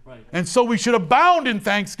truth. Right. And so we should abound in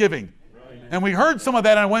thanksgiving. Right. And we heard some of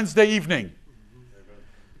that on Wednesday evening.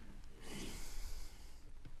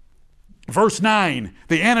 Verse 9,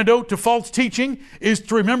 the antidote to false teaching is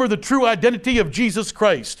to remember the true identity of Jesus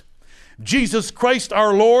Christ. Jesus Christ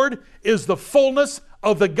our Lord is the fullness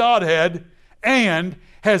of the Godhead and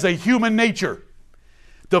has a human nature.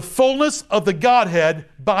 The fullness of the Godhead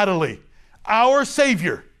bodily. Our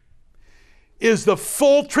Savior is the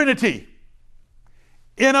full Trinity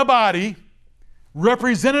in a body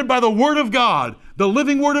represented by the Word of God, the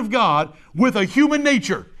living Word of God, with a human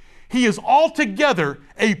nature. He is altogether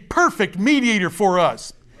a perfect mediator for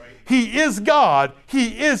us. He is God.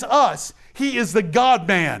 He is us. He is the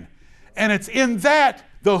God-man. And it's in that,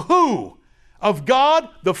 the who of God,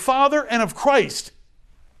 the Father, and of Christ,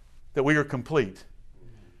 that we are complete.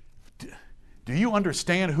 Do you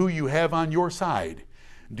understand who you have on your side?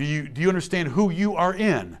 Do you understand who you are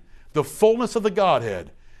in? The fullness of the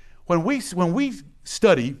Godhead. When we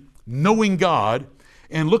study knowing God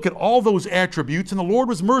and look at all those attributes, and the Lord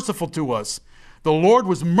was merciful to us. The Lord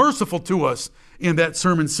was merciful to us in that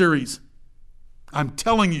sermon series. I'm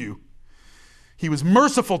telling you, He was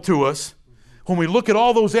merciful to us. When we look at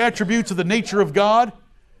all those attributes of the nature of God,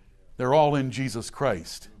 they're all in Jesus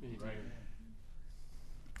Christ.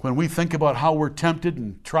 When we think about how we're tempted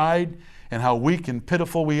and tried and how weak and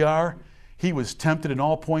pitiful we are, He was tempted in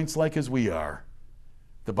all points like as we are.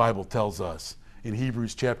 The Bible tells us in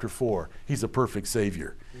Hebrews chapter 4, He's a perfect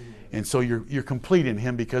Savior. And so you're complete in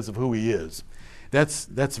Him because of who He is. That's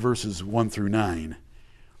verses 1 through 9.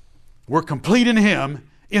 We're complete in Him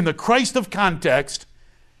in the Christ of context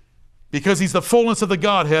because He's the fullness of the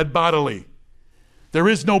Godhead bodily. There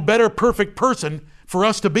is no better perfect person for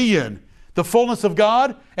us to be in. The fullness of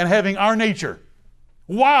God and having our nature.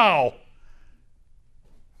 Wow!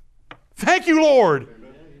 Thank you, Lord.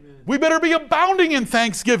 Amen. We better be abounding in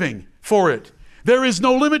thanksgiving for it. There is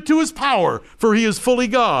no limit to His power, for He is fully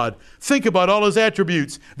God. Think about all His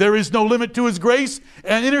attributes. There is no limit to His grace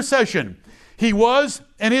and intercession. He was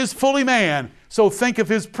and is fully man, so think of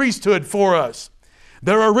His priesthood for us.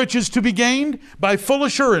 There are riches to be gained by full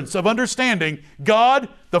assurance of understanding God,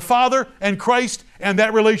 the Father, and Christ, and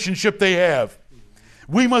that relationship they have.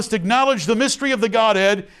 We must acknowledge the mystery of the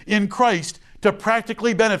Godhead in Christ to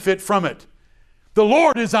practically benefit from it. The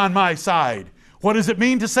Lord is on my side. What does it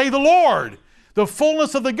mean to say the Lord? The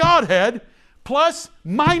fullness of the Godhead plus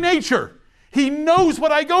my nature. He knows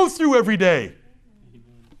what I go through every day.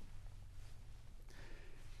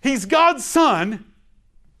 He's God's Son.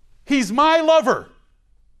 He's my lover.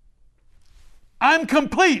 I'm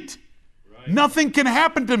complete. Right. Nothing can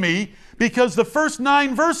happen to me because the first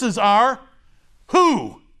 9 verses are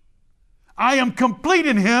who? I am complete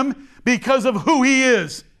in Him because of who He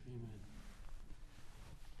is. Amen.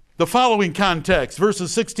 The following context,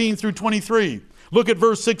 verses 16 through 23. Look at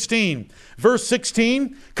verse 16. Verse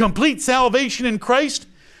 16, complete salvation in Christ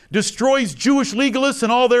destroys Jewish legalists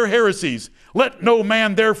and all their heresies. Let no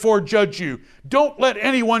man therefore judge you. Don't let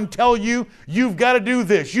anyone tell you you've got to do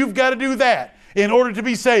this, you've got to do that in order to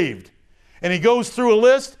be saved. And he goes through a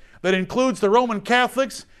list that includes the Roman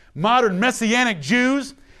Catholics, modern Messianic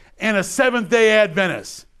Jews, and a Seventh-day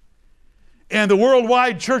Adventists, and the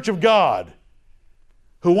worldwide Church of God,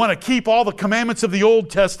 who want to keep all the commandments of the Old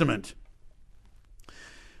Testament.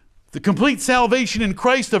 The complete salvation in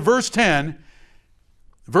Christ of verse 10.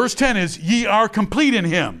 Verse 10 is, ye are complete in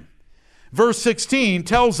Him. Verse 16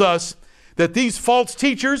 tells us that these false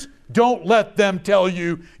teachers, don't let them tell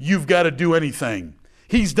you you've got to do anything.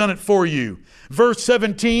 He's done it for you. Verse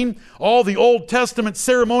 17, all the Old Testament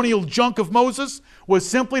ceremonial junk of Moses was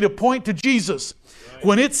simply to point to Jesus. Right.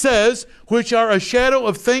 When it says, which are a shadow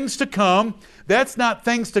of things to come, that's not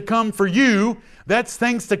things to come for you, that's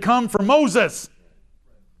things to come for Moses.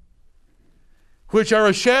 Which are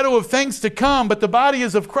a shadow of things to come, but the body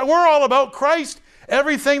is of Christ. We're all about Christ.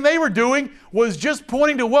 Everything they were doing was just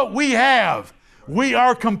pointing to what we have. We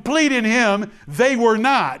are complete in Him. They were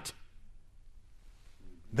not.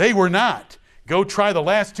 They were not. Go try the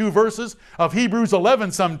last 2 verses of Hebrews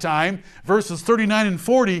 11 sometime, verses 39 and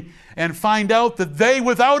 40, and find out that they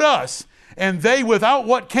without us and they without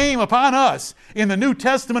what came upon us in the New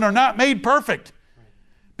Testament are not made perfect.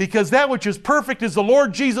 Because that which is perfect is the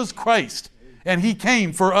Lord Jesus Christ. And He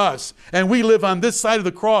came for us. And we live on this side of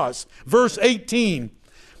the cross. Verse 18.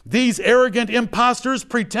 These arrogant impostors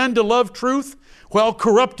pretend to love truth while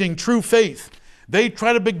corrupting true faith. They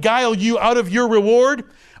try to beguile you out of your reward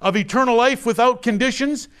of eternal life without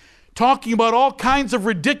conditions, talking about all kinds of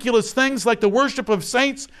ridiculous things like the worship of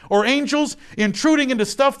saints or angels, intruding into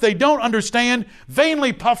stuff they don't understand,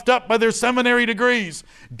 vainly puffed up by their seminary degrees.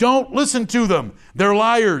 Don't listen to them. They're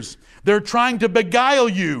liars. They're trying to beguile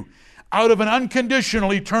you out of an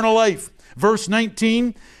unconditional eternal life. Verse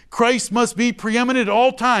 19, Christ must be preeminent at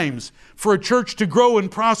all times for a church to grow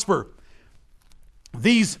and prosper.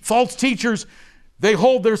 These false teachers, they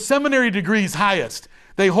hold their seminary degrees highest.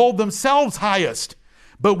 They hold themselves highest.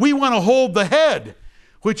 But we want to hold the head,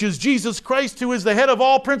 which is Jesus Christ, who is the head of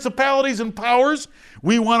all principalities and powers.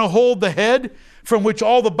 We want to hold the head, from which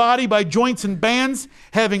all the body by joints and bands,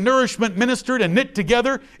 having nourishment ministered and knit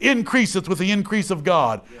together, increaseth with the increase of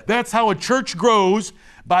God. That's how a church grows,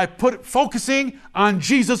 by focusing on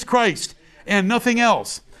Jesus Christ and nothing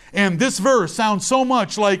else. And this verse sounds so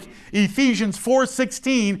much like Ephesians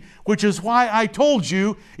 4:16, which is why I told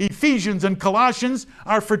you Ephesians and Colossians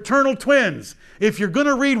are fraternal twins. If you're going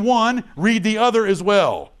to read one, read the other as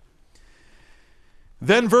well.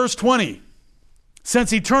 Then verse 20.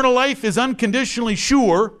 Since eternal life is unconditionally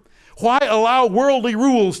sure, why allow worldly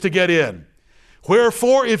rules to get in?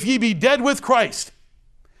 Wherefore, if ye be dead with Christ,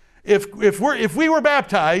 if we were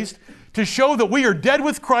baptized to show that we are dead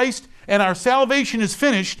with Christ and our salvation is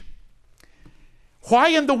finished, why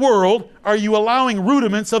in the world are you allowing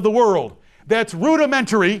rudiments of the world? That's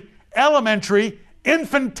rudimentary, elementary,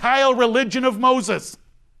 infantile religion of Moses.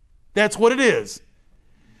 That's what it is.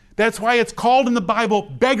 That's why it's called in the Bible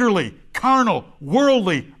beggarly, carnal,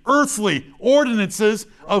 worldly, earthly ordinances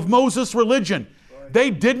of Moses' religion.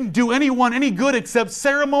 They didn't do anyone any good except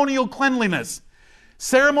ceremonial cleanliness.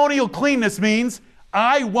 Ceremonial cleanness means,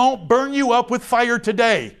 I won't burn you up with fire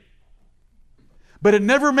today. But it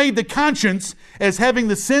never made the conscience as having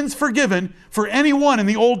the sins forgiven for anyone in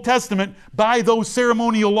the Old Testament by those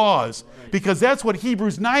ceremonial laws. Because that's what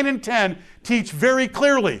Hebrews 9 and 10 teach very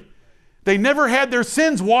clearly. They never had their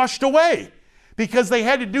sins washed away, because they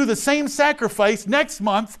had to do the same sacrifice next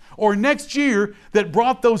month or next year that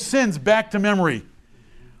brought those sins back to memory.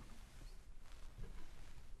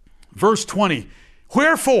 Verse 20.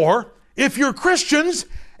 Wherefore, if you're Christians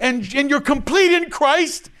and you're complete in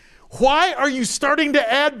Christ, why are you starting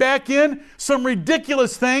to add back in some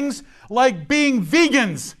ridiculous things like being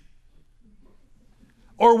vegans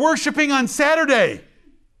or worshiping on Saturday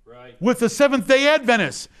with the Seventh-day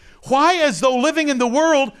Adventists? Why, as though living in the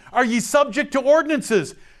world, are ye subject to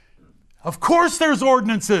ordinances? Of course there's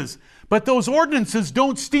ordinances, but those ordinances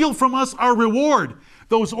don't steal from us our reward.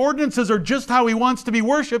 Those ordinances are just how He wants to be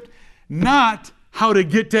worshiped, not how to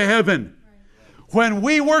get to heaven. When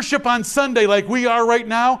we worship on Sunday like we are right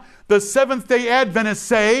now, the Seventh-day Adventists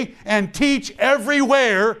say and teach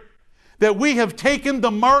everywhere that we have taken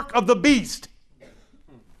the mark of the beast.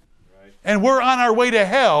 And we're on our way to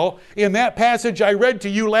hell in that passage I read to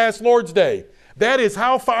you last Lord's Day. That is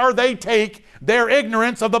how far they take their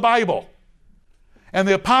ignorance of the Bible. And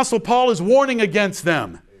the Apostle Paul is warning against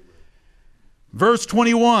them. Verse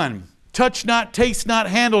 21, touch not, taste not,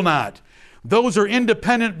 handle not. Those are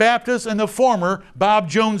independent Baptists and the former Bob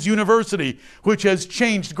Jones University, which has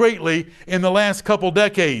changed greatly in the last couple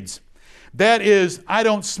decades. That is, I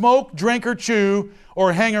don't smoke, drink, or chew,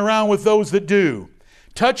 or hang around with those that do.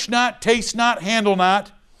 Touch not, taste not, handle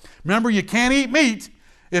not. Remember, you can't eat meat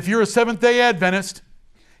if you're a Seventh-day Adventist.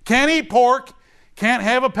 Can't eat pork. Can't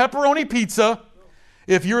have a pepperoni pizza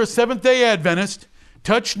if you're a Seventh-day Adventist.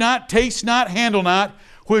 Touch not, taste not, handle not,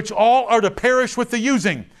 which all are to perish with the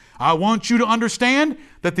using. I want you to understand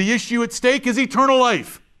that the issue at stake is eternal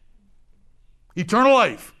life. Eternal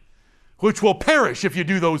life, which will perish if you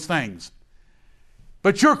do those things.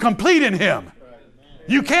 But you're complete in Him.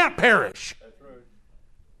 You can't perish.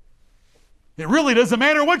 It really doesn't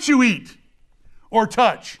matter what you eat or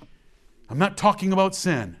touch. I'm not talking about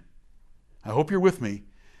sin. I hope you're with me.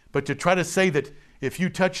 But to try to say that if you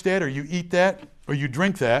touch that or you eat that or you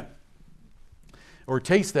drink that or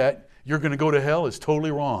taste that, you're going to go to hell is totally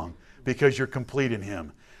wrong, because you're complete in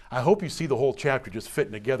Him. I hope you see the whole chapter just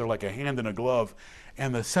fitting together like a hand in a glove.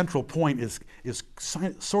 And the central point is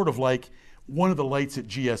sort of like one of the lights at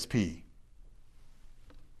GSP,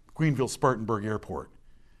 Greenville-Spartanburg Airport.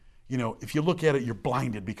 You know, if you look at it, you're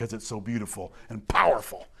blinded because it's so beautiful and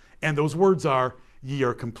powerful. And those words are, ye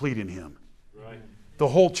are complete in Him. Right. The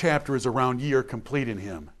whole chapter is around ye are complete in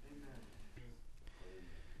Him.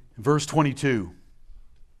 Verse 22,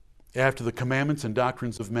 after the commandments and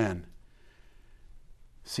doctrines of men.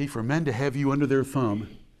 See, for men to have you under their thumb,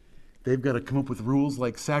 they've got to come up with rules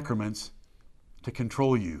like sacraments to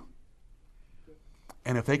control you.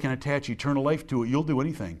 And if they can attach eternal life to it, you'll do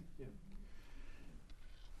anything.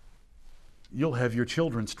 You'll have your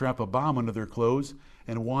children strap a bomb under their clothes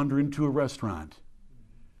and wander into a restaurant.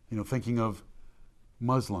 You know, thinking of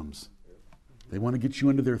Muslims. They want to get you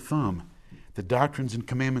under their thumb. The doctrines and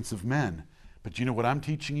commandments of men. But you know what I'm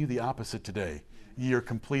teaching you? The opposite today. Ye are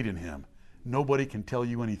complete in Him. Nobody can tell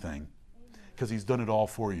you anything because He's done it all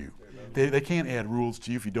for you. They can't add rules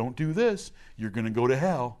to you. If you don't do this, you're going to go to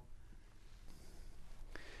hell.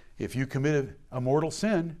 If you commit a mortal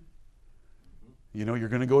sin, you know you're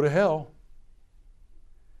going to go to hell.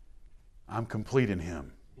 I'm complete in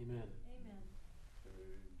Him. Amen.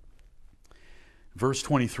 Verse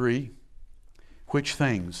 23, which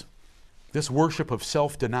things? This worship of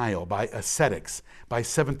self-denial by ascetics, by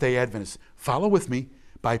Seventh-day Adventists, follow with me,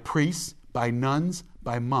 by priests, by nuns,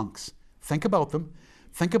 by monks. Think about them.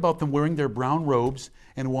 Think about them wearing their brown robes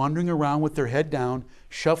and wandering around with their head down,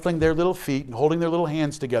 shuffling their little feet and holding their little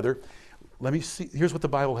hands together. Let me see. Here's what the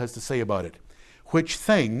Bible has to say about it. Which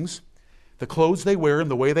things, the clothes they wear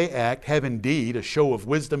and the way they act, have indeed a show of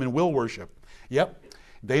wisdom and will worship. Yep.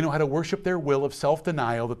 They know how to worship their will of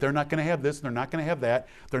self-denial, that they're not going to have this and they're not going to have that.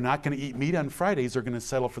 They're not going to eat meat on Fridays. They're going to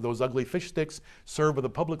settle for those ugly fish sticks served by the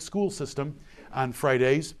public school system on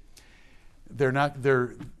Fridays. They're not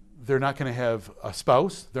going to have a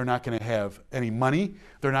spouse. They're not going to have any money.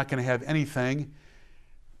 They're not going to have anything.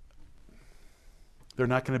 They're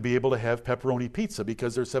not going to be able to have pepperoni pizza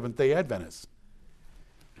because they're Seventh-day Adventists.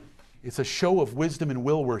 It's a show of wisdom and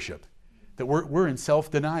will worship, that we're in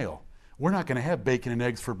self-denial. We're not going to have bacon and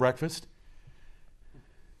eggs for breakfast.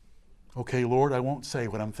 Okay, Lord, I won't say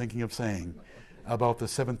what I'm thinking of saying about the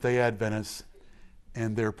Seventh-day Adventists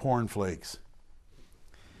and their porn flakes.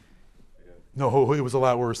 No, it was a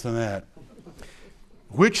lot worse than that.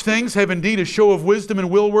 Which things have indeed a show of wisdom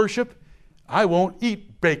and will worship? I won't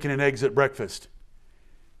eat bacon and eggs at breakfast.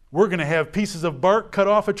 We're going to have pieces of bark cut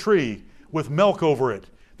off a tree with milk over it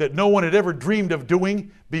that no one had ever dreamed of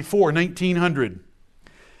doing before 1900.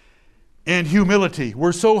 And humility.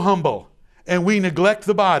 We're so humble and we neglect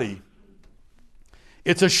the body.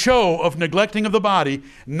 It's a show of neglecting of the body,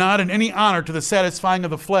 not in any honor to the satisfying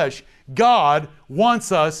of the flesh. God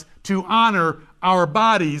wants us to honor our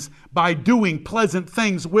bodies by doing pleasant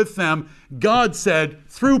things with them. God said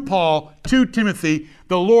through Paul to Timothy,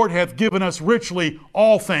 the Lord hath given us richly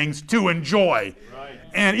all things to enjoy. Right.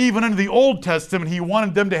 And even in the Old Testament, he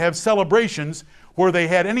wanted them to have celebrations where they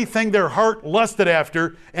had anything their heart lusted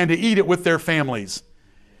after and to eat it with their families.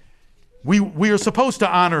 We are supposed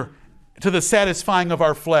to honor to the satisfying of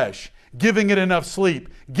our flesh, giving it enough sleep,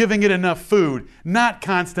 giving it enough food, not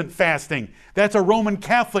constant fasting. That's a Roman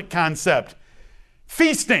Catholic concept.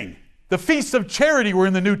 Feasting. The feasts of charity were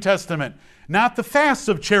in the New Testament, not the fasts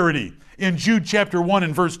of charity in Jude chapter 1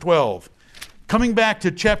 and verse 12. Coming back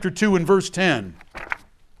to chapter 2 and verse 10.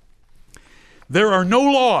 There are no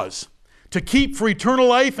laws to keep for eternal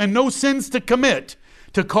life and no sins to commit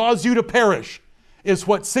to cause you to perish, is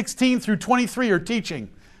what 16 through 23 are teaching.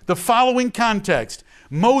 The following context: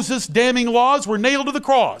 Moses' damning laws were nailed to the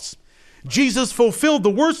cross. Jesus fulfilled the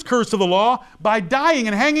worst curse of the law by dying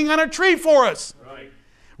and hanging on a tree for us. Right.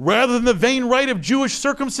 Rather than the vain rite of Jewish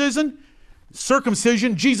circumcision,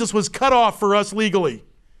 Jesus was cut off for us legally.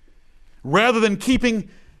 Rather than keeping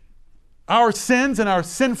our sins and our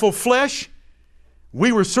sinful flesh,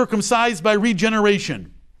 we were circumcised by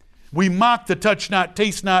regeneration. We mocked the touch not,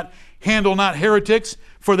 taste not, handle not heretics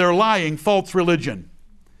for their lying false religion.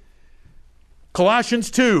 Colossians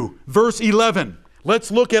 2, verse 11. Let's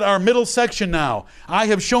look at our middle section now. I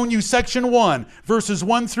have shown you section 1, verses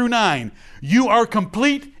 1 through 9. You are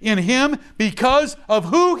complete in Him because of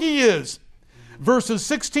who He is. Verses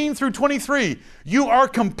 16 through 23. You are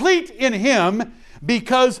complete in Him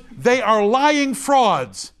because they are lying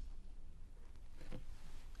frauds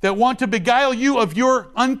that want to beguile you of your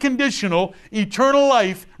unconditional, eternal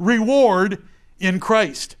life reward in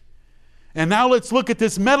Christ. And now let's look at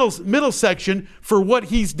this middle section for what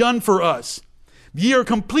He's done for us. Ye are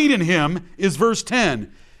complete in Him is verse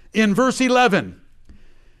 10. In verse 11,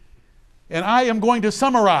 and I am going to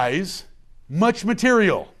summarize much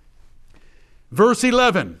material. Verse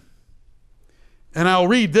 11, and I'll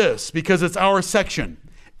read this because it's our section.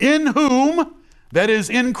 In whom, that is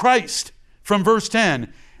in Christ, from verse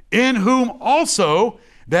 10, in whom also,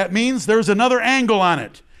 that means there's another angle on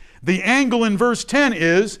it. The angle in verse 10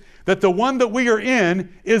 is that the one that we are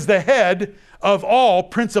in is the head of all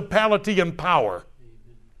principality and power.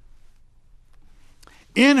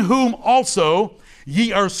 In whom also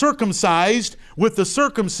ye are circumcised with the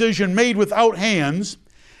circumcision made without hands,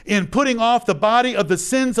 in putting off the body of the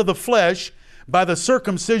sins of the flesh by the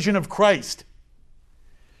circumcision of Christ.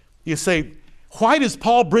 You say, why does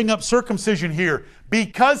Paul bring up circumcision here?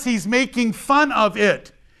 Because he's making fun of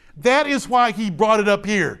it. That is why he brought it up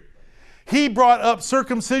here. He brought up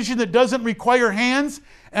circumcision that doesn't require hands,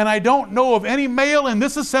 and I don't know of any male in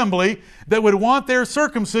this assembly that would want their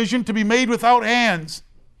circumcision to be made without hands.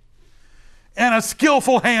 And a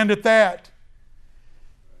skillful hand at that.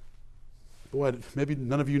 Boy, maybe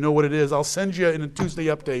none of you know what it is. I'll send you in a Tuesday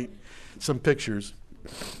update some pictures.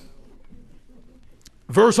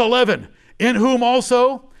 Verse 11, in whom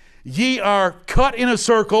also ye are cut in a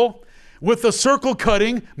circle with the circle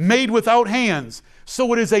cutting made without hands.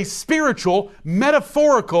 So it is a spiritual,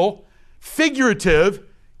 metaphorical figurative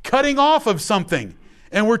cutting off of something.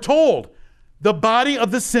 And we're told, the body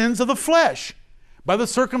of the sins of the flesh by the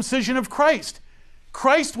circumcision of Christ.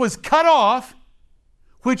 Christ was cut off,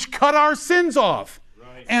 which cut our sins off.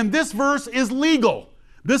 Right. And this verse is legal.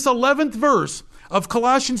 This 11th verse of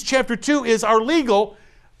Colossians chapter 2 is our legal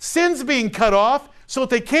sins being cut off so that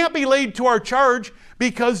they can't be laid to our charge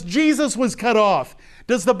because Jesus was cut off.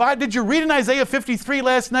 Did you read in Isaiah 53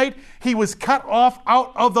 last night? He was cut off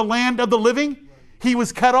out of the land of the living. He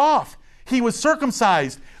was cut off. He was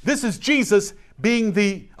circumcised. This is Jesus being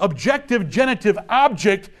the objective genitive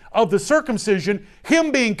object of the circumcision,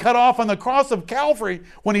 him being cut off on the cross of Calvary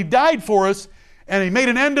when he died for us, and he made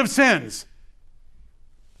an end of sins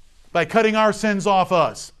by cutting our sins off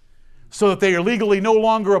us so that they legally no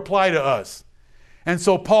longer apply to us. And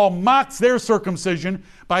so Paul mocks their circumcision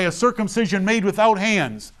by a circumcision made without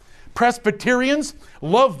hands. Presbyterians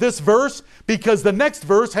love this verse because the next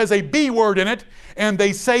verse has a B word in it, and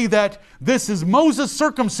they say that this is Moses'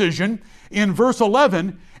 circumcision in verse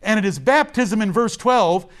 11, and it is baptism in verse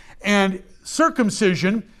 12, and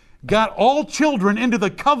circumcision got all children into the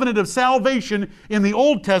covenant of salvation in the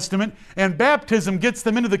Old Testament, and baptism gets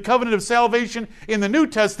them into the covenant of salvation in the New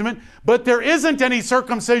Testament, but there isn't any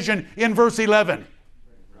circumcision in verse 11.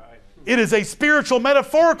 It is a spiritual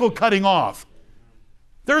metaphorical cutting off.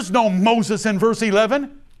 There's no Moses in verse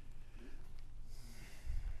 11.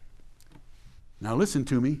 Now listen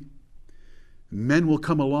to me. Men will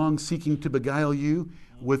come along seeking to beguile you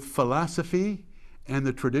with philosophy and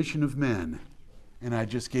the tradition of men. And I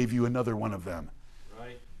just gave you another one of them.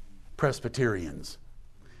 Right. Presbyterians.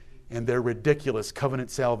 And their ridiculous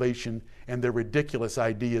covenant salvation and their ridiculous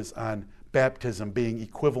ideas on baptism being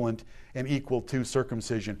equivalent and equal to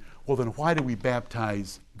circumcision. Well, then why do we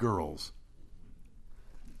baptize girls?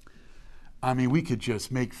 I mean, we could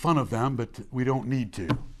just make fun of them, but we don't need to.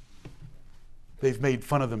 They've made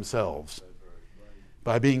fun of themselves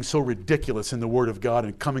by being so ridiculous in the Word of God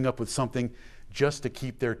and coming up with something just to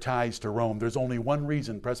keep their ties to Rome. There's only one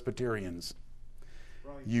reason Presbyterians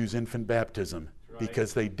use infant baptism,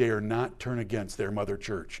 because they dare not turn against their mother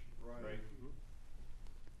church.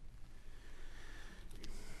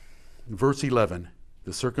 In verse 11,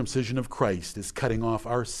 the circumcision of Christ is cutting off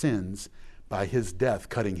our sins by his death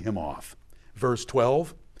cutting him off. Verse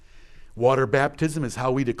 12, water baptism is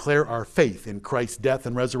how we declare our faith in Christ's death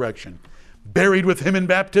and resurrection. Buried with him in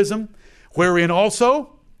baptism, wherein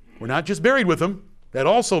also, we're not just buried with him, that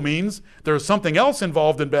also means there's something else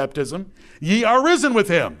involved in baptism. Ye are risen with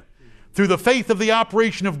him through the faith of the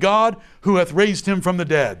operation of God who hath raised him from the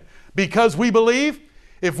dead. Because we believe,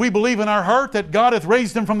 if we believe in our heart that God hath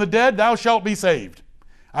raised him from the dead, thou shalt be saved.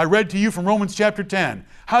 I read to you from Romans chapter 10.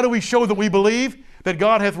 How do we show that we believe that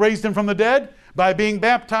God hath raised him from the dead? By being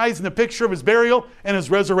baptized in the picture of his burial and his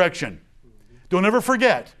resurrection. Don't ever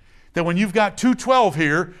forget that when you've got 2:12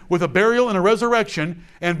 here with a burial and a resurrection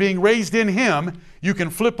and being raised in him, you can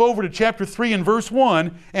flip over to chapter 3 and verse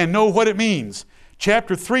 1 and know what it means.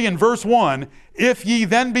 Chapter 3 and verse 1, if ye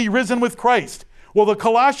then be risen with Christ. Well, the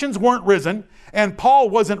Colossians weren't risen, and Paul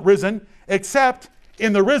wasn't risen, except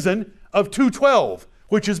in the risen of 2:12,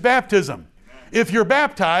 which is baptism. If you're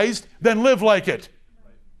baptized, then live like it,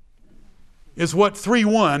 is what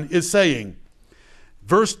 3:1 is saying.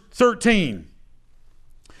 Verse 13,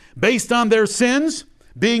 based on their sins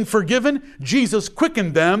being forgiven, Jesus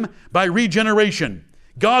quickened them by regeneration.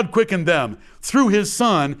 God quickened them through his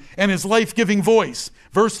Son and his life-giving voice.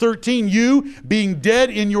 Verse 13, you being dead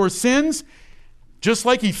in your sins, just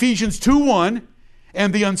like Ephesians 2:1,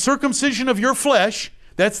 and the uncircumcision of your flesh,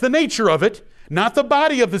 that's the nature of it, not the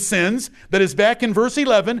body of the sins, that is back in verse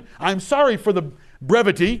 11. I'm sorry for the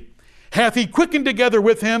brevity. Hath he quickened together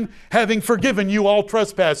with him, having forgiven you all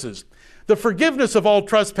trespasses. The forgiveness of all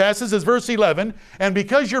trespasses is verse 11, and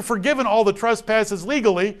because you're forgiven all the trespasses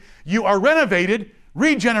legally, you are renovated,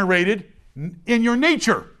 regenerated in your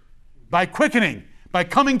nature by quickening, by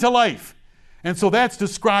coming to life. And so that's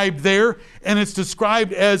described there, and it's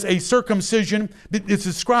described as a circumcision. It's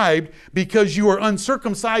described because you are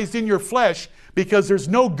uncircumcised in your flesh, because there's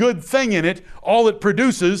no good thing in it. All it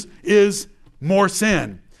produces is more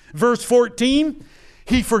sin. Verse 14,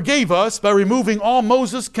 he forgave us by removing all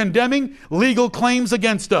Moses' condemning legal claims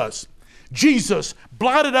against us. Jesus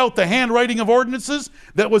blotted out the handwriting of ordinances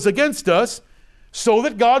that was against us so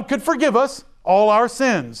that God could forgive us all our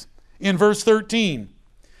sins. In verse 13,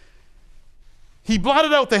 he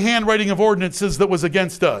blotted out the handwriting of ordinances that was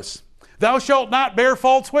against us. Thou shalt not bear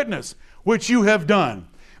false witness, which you have done.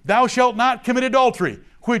 Thou shalt not commit adultery,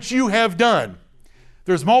 which you have done.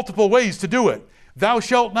 There's multiple ways to do it. Thou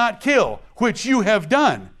shalt not kill, which you have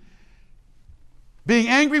done. Being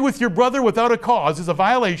angry with your brother without a cause is a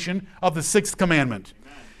violation of the 6th commandment.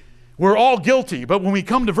 Amen. We're all guilty, but when we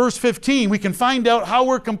come to verse 15, we can find out how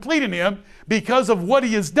we're complete in him because of what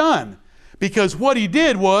he has done. Because what he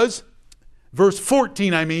did was, verse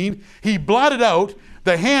 14, he blotted out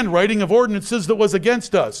the handwriting of ordinances that was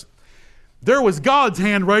against us. There was God's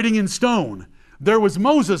handwriting in stone. There was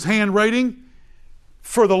Moses' handwriting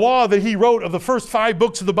for the law that he wrote of the first 5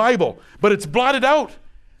 books of the Bible. But it's blotted out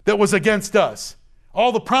that was against us.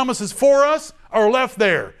 All the promises for us are left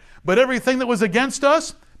there. But everything that was against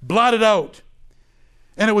us, blotted out.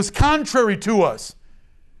 And it was contrary to us.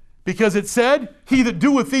 Because it said, he that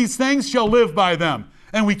doeth these things shall live by them.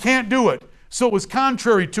 And we can't do it. So it was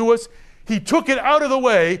contrary to us. He took it out of the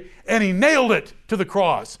way and he nailed it to the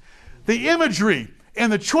cross. The imagery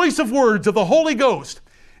and the choice of words of the Holy Ghost.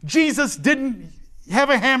 Jesus didn't have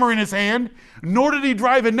a hammer in his hand, nor did he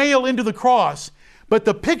drive a nail into the cross. But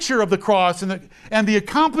the picture of the cross and the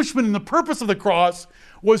accomplishment and the purpose of the cross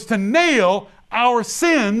was to nail our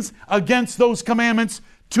sins against those commandments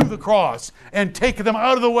to the cross and take them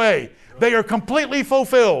out of the way. They are completely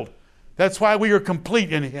fulfilled. That's why we are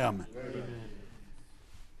complete in him. Amen.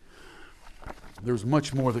 There's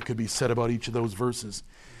much more that could be said about each of those verses.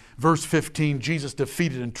 Verse 15, Jesus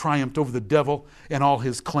defeated and triumphed over the devil and all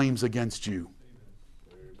his claims against you.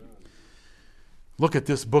 Look at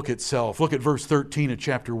this book itself. Look at verse 13 of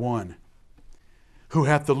chapter 1. Who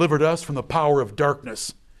hath delivered us from the power of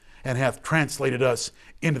darkness and hath translated us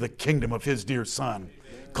into the kingdom of his dear Son.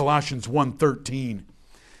 Amen. Colossians 1:13.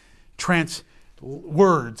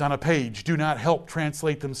 Words on a page do not help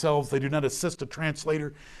translate themselves. They do not assist a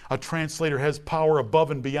translator. A translator has power above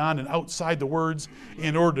and beyond and outside the words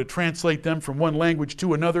in order to translate them from one language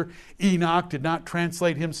to another. Enoch did not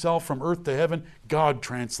translate himself from earth to heaven. God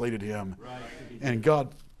translated him. Right. And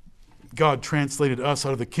God translated us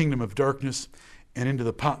out of the kingdom of darkness and into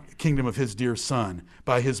the kingdom of his dear Son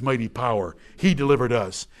by his mighty power. He delivered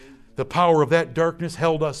us. The power of that darkness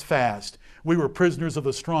held us fast. We were prisoners of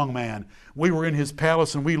the strong man. We were in his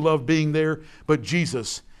palace and we loved being there. But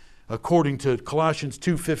Jesus, according to Colossians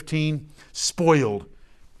 2:15, spoiled.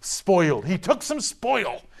 He took some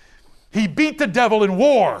spoil. He beat the devil in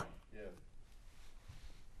war. Yeah.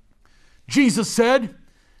 Jesus said,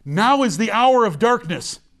 now is the hour of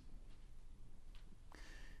darkness.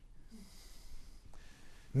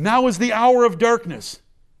 Now is the hour of darkness.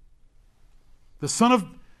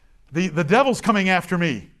 The devil's coming after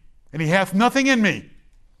me. And he hath nothing in me.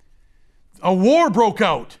 A war broke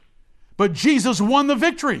out, but Jesus won the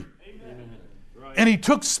victory. Right. And he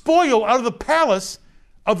took spoil out of the palace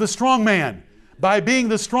of the strong man by being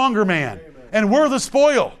the stronger man. Amen. And we're the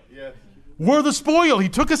spoil. Yes. We're the spoil. He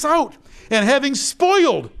took us out. And having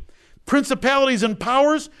spoiled principalities and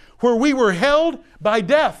powers where we were held by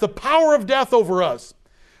death, the power of death over us.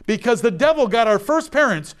 Because the devil got our first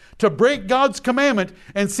parents to break God's commandment,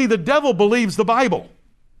 and see, the devil believes the Bible.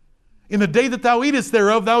 In the day that thou eatest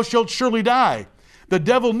thereof, thou shalt surely die. The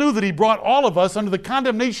devil knew that he brought all of us under the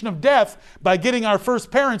condemnation of death by getting our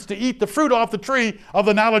first parents to eat the fruit off the tree of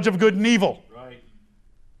the knowledge of good and evil. Right.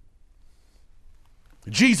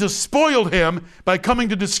 Jesus spoiled him by coming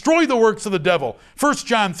to destroy the works of the devil. 1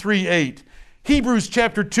 John 3:8. Hebrews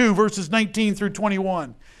chapter 2, verses 19 through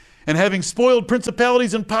 21. And having spoiled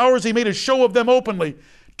principalities and powers, he made a show of them openly,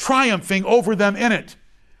 triumphing over them in it.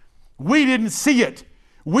 We didn't see it.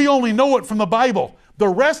 We only know it from the Bible. The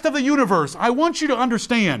rest of the universe, I want you to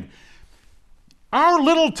understand, our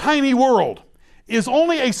little tiny world is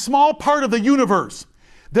only a small part of the universe.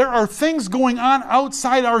 There are things going on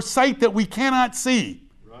outside our sight that we cannot see.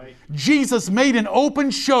 Right. Jesus made an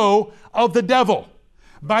open show of the devil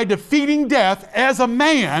by defeating death as a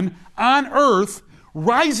man on earth,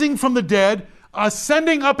 rising from the dead,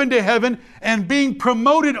 ascending up into heaven, and being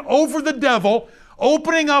promoted over the devil,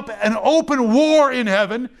 opening up an open war in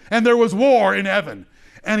heaven, and there was war in heaven.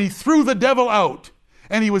 And he threw the devil out,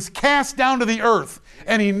 and he was cast down to the earth,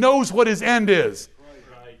 and he knows what his end is.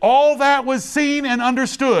 Right. All that was seen and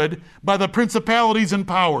understood by the principalities and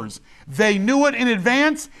powers. They knew it in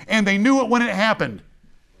advance, and they knew it when it happened.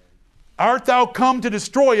 Art thou come to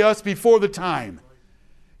destroy us before the time?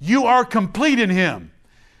 You are complete in him.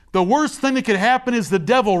 The worst thing that could happen is the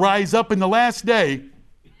devil rise up in the last day.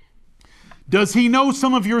 Does he know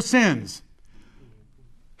some of your sins?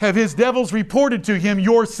 Have his devils reported to him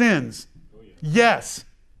your sins? Yes.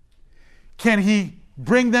 Can he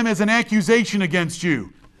bring them as an accusation against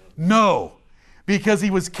you? No. Because he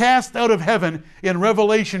was cast out of heaven in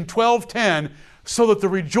Revelation 12:10, so that the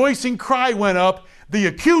rejoicing cry went up, the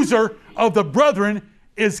accuser of the brethren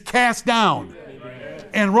is cast down. Amen.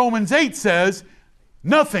 And Romans 8 says,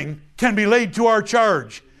 nothing can be laid to our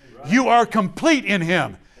charge. You are complete in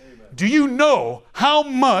him. Do you know how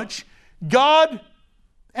much God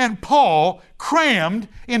and Paul crammed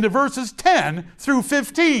into verses 10 through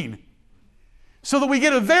 15? So that we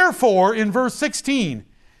get a therefore in verse 16.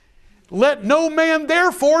 Let no man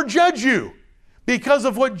therefore judge you because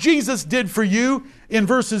of what Jesus did for you in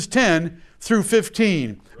verses 10 through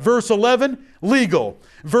 15. Verse 11, legal.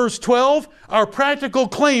 Verse 12, our practical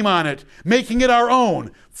claim on it, making it our own.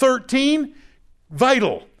 13,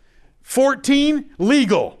 vital. 14,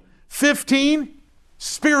 legal. 15,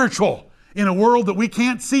 spiritual, in a world that we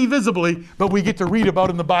can't see visibly, but we get to read about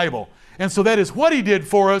in the Bible. And so that is what he did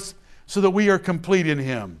for us, so that we are complete in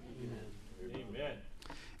him. Amen.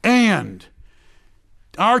 And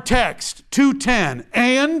our text, 2:10,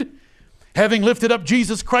 and having lifted up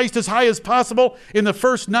Jesus Christ as high as possible in the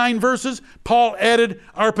first 9 verses, Paul added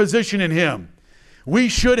our position in him. We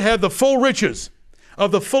should have the full riches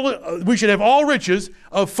of we should have all riches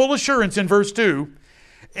of full assurance in verse 2.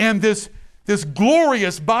 And this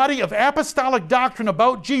glorious body of apostolic doctrine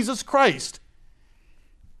about Jesus Christ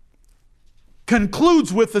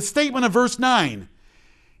concludes with the statement of verse 9.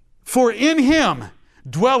 For in him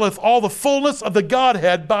dwelleth all the fullness of the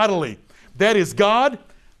Godhead bodily. That is God,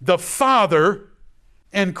 the Father,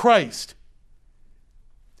 and Christ.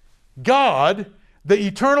 God, the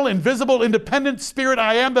eternal, invisible, independent Spirit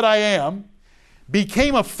I am that I am,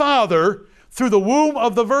 became a father through the womb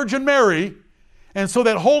of the Virgin Mary, and so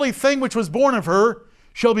that holy thing which was born of her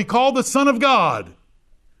shall be called the Son of God,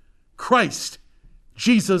 Christ,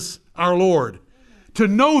 Jesus our Lord. To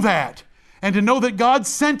know that, and to know that God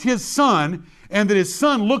sent his Son, and that his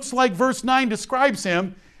Son looks like verse 9 describes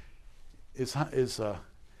him, is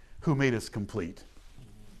who made us complete.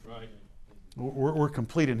 Right. We're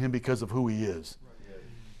complete in him because of who he is.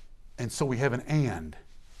 And so we have an and.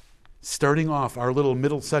 Starting off our little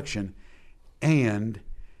middle section, and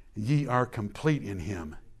ye are complete in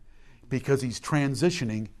him. Because he's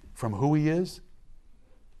transitioning from who he is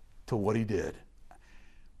to what he did.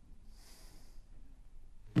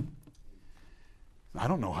 I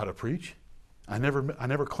don't know how to preach. I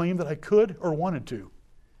never claimed that I could or wanted to.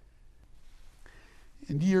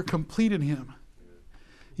 And ye are complete in him.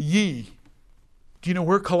 Ye. Do you know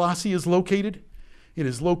where Colossae is located? It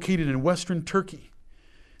is located in western Turkey.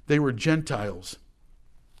 They were Gentiles.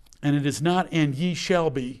 And it is not and ye shall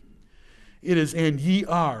be. It is and ye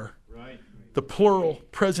are. Right. The plural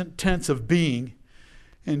present tense of being.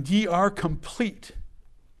 And ye are complete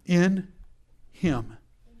in him.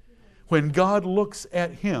 When God looks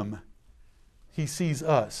at him, he sees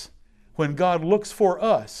us. When God looks for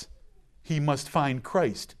us, he must find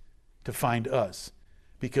Christ to find us,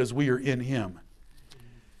 because we are in him.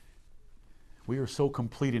 We are so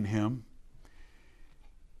complete in him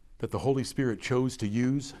that the Holy Spirit chose to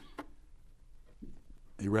use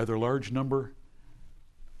a rather large number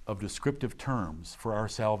of descriptive terms for our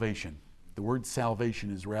salvation. The word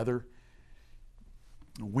salvation is rather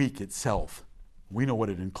weak itself. We know what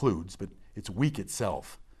it includes, but it's weak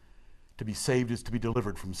itself. To be saved is to be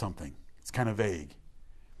delivered from something. It's kind of vague.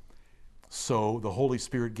 So the Holy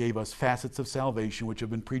Spirit gave us facets of salvation which have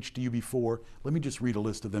been preached to you before. Let me just read a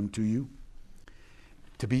list of them to you.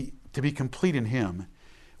 To be complete in him,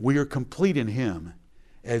 we are complete in him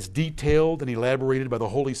as detailed and elaborated by the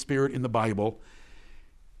Holy Spirit in the Bible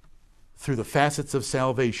through the facets of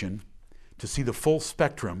salvation to see the full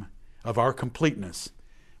spectrum of our completeness,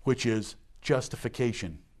 which is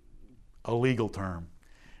justification, a legal term,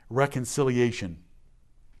 reconciliation,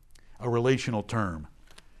 a relational term,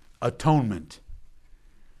 atonement,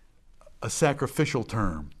 a sacrificial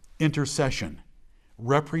term, intercession,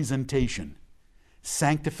 representation,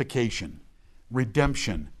 sanctification,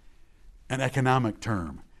 redemption, an economic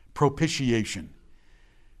term, propitiation,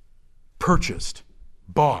 purchased,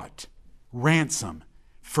 bought, ransom,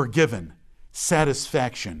 forgiven,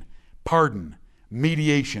 satisfaction, pardon,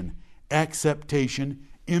 mediation, acceptation,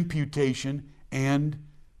 imputation, and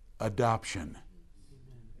adoption.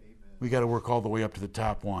 We got to work all the way up to the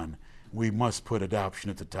top one. We must put adoption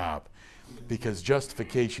at the top, because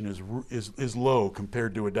justification is low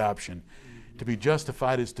compared to adoption. To be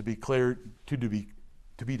justified is to be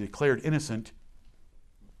declared innocent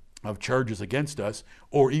of charges against us,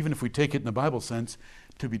 or even if we take it in the Bible sense,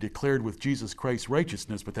 to be declared with Jesus Christ's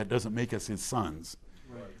righteousness, but that doesn't make us his sons.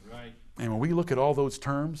 Right. And when we look at all those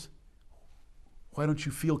terms, why don't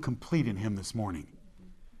you feel complete in him this morning?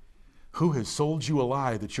 Who has sold you a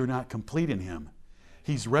lie that you're not complete in him?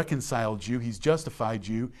 He's reconciled you. He's justified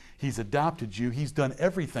you. He's adopted you. He's done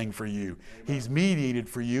everything for you. He's mediated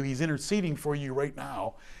for you. He's interceding for you right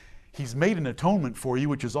now. He's made an atonement for you,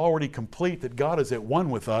 which is already complete, that God is at one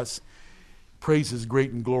with us. Praise His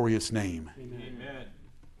great and glorious name. Amen.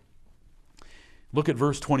 Look at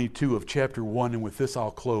verse 22 of chapter 1, and with this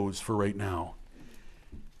I'll close for right now.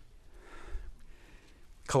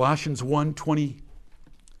 Colossians 1:20.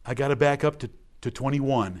 I got to back up to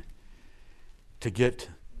 21 to get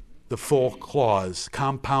the full clause,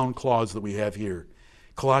 compound clause that we have here.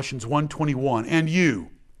 Colossians 1:21. And you.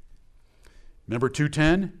 Remember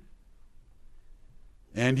 2:10?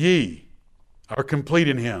 And ye are complete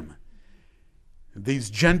in Him. These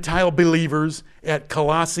Gentile believers at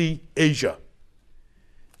Colossae, Asia.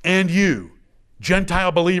 And you,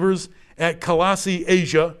 Gentile believers at Colossae,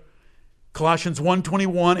 Asia, Colossians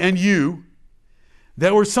 1:21, and you,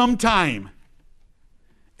 that were sometime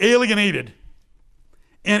alienated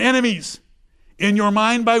and enemies in your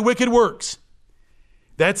mind by wicked works.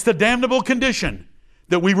 That's the damnable condition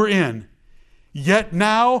that we were in. Yet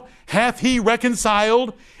now hath He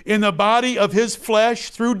reconciled in the body of His flesh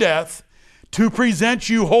through death, to present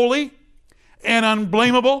you holy and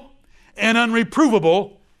unblameable and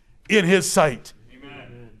unreprovable in His sight.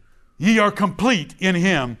 Amen. Ye are complete in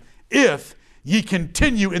Him, if ye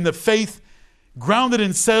continue in the faith, grounded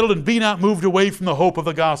and settled, and be not moved away from the hope of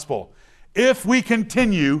the gospel. If we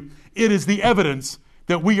continue, it is the evidence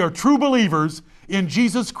that we are true believers in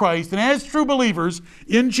Jesus Christ. And as true believers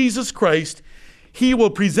in Jesus Christ, He will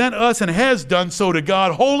present us, and has done so, to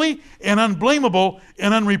God, holy and unblameable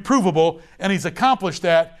and unreprovable. And He's accomplished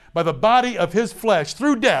that by the body of His flesh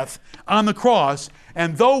through death on the cross.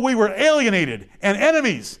 And though we were alienated and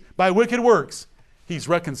enemies by wicked works, He's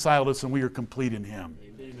reconciled us, and we are complete in Him.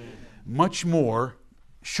 Amen. Much more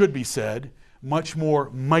should be said. Much more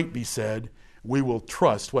might be said. We will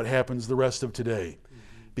trust what happens the rest of today,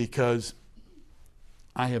 because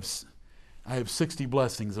I have 60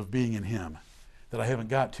 blessings of being in Him that I haven't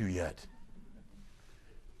got to yet.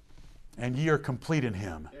 And ye are complete in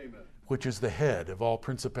Him, which is the head of all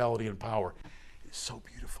principality and power. It's so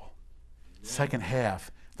beautiful. Second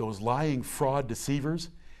half, those lying fraud deceivers,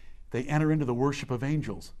 they enter into the worship of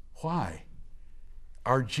angels. Why?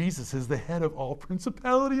 Our Jesus is the head of all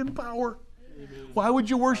principality and power. Amen. Why would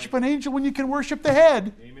you worship an angel when you can worship the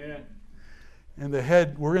head? Amen. And the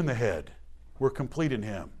head, we're in the head. We're complete in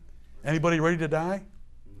Him. Anybody ready to die?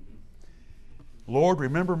 Lord,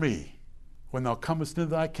 remember me when Thou comest into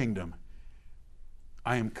Thy kingdom.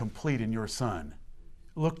 I am complete in Your Son.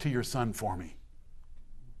 Look to Your Son for me.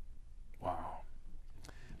 Wow.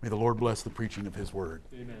 May the Lord bless the preaching of His word.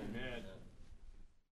 Amen.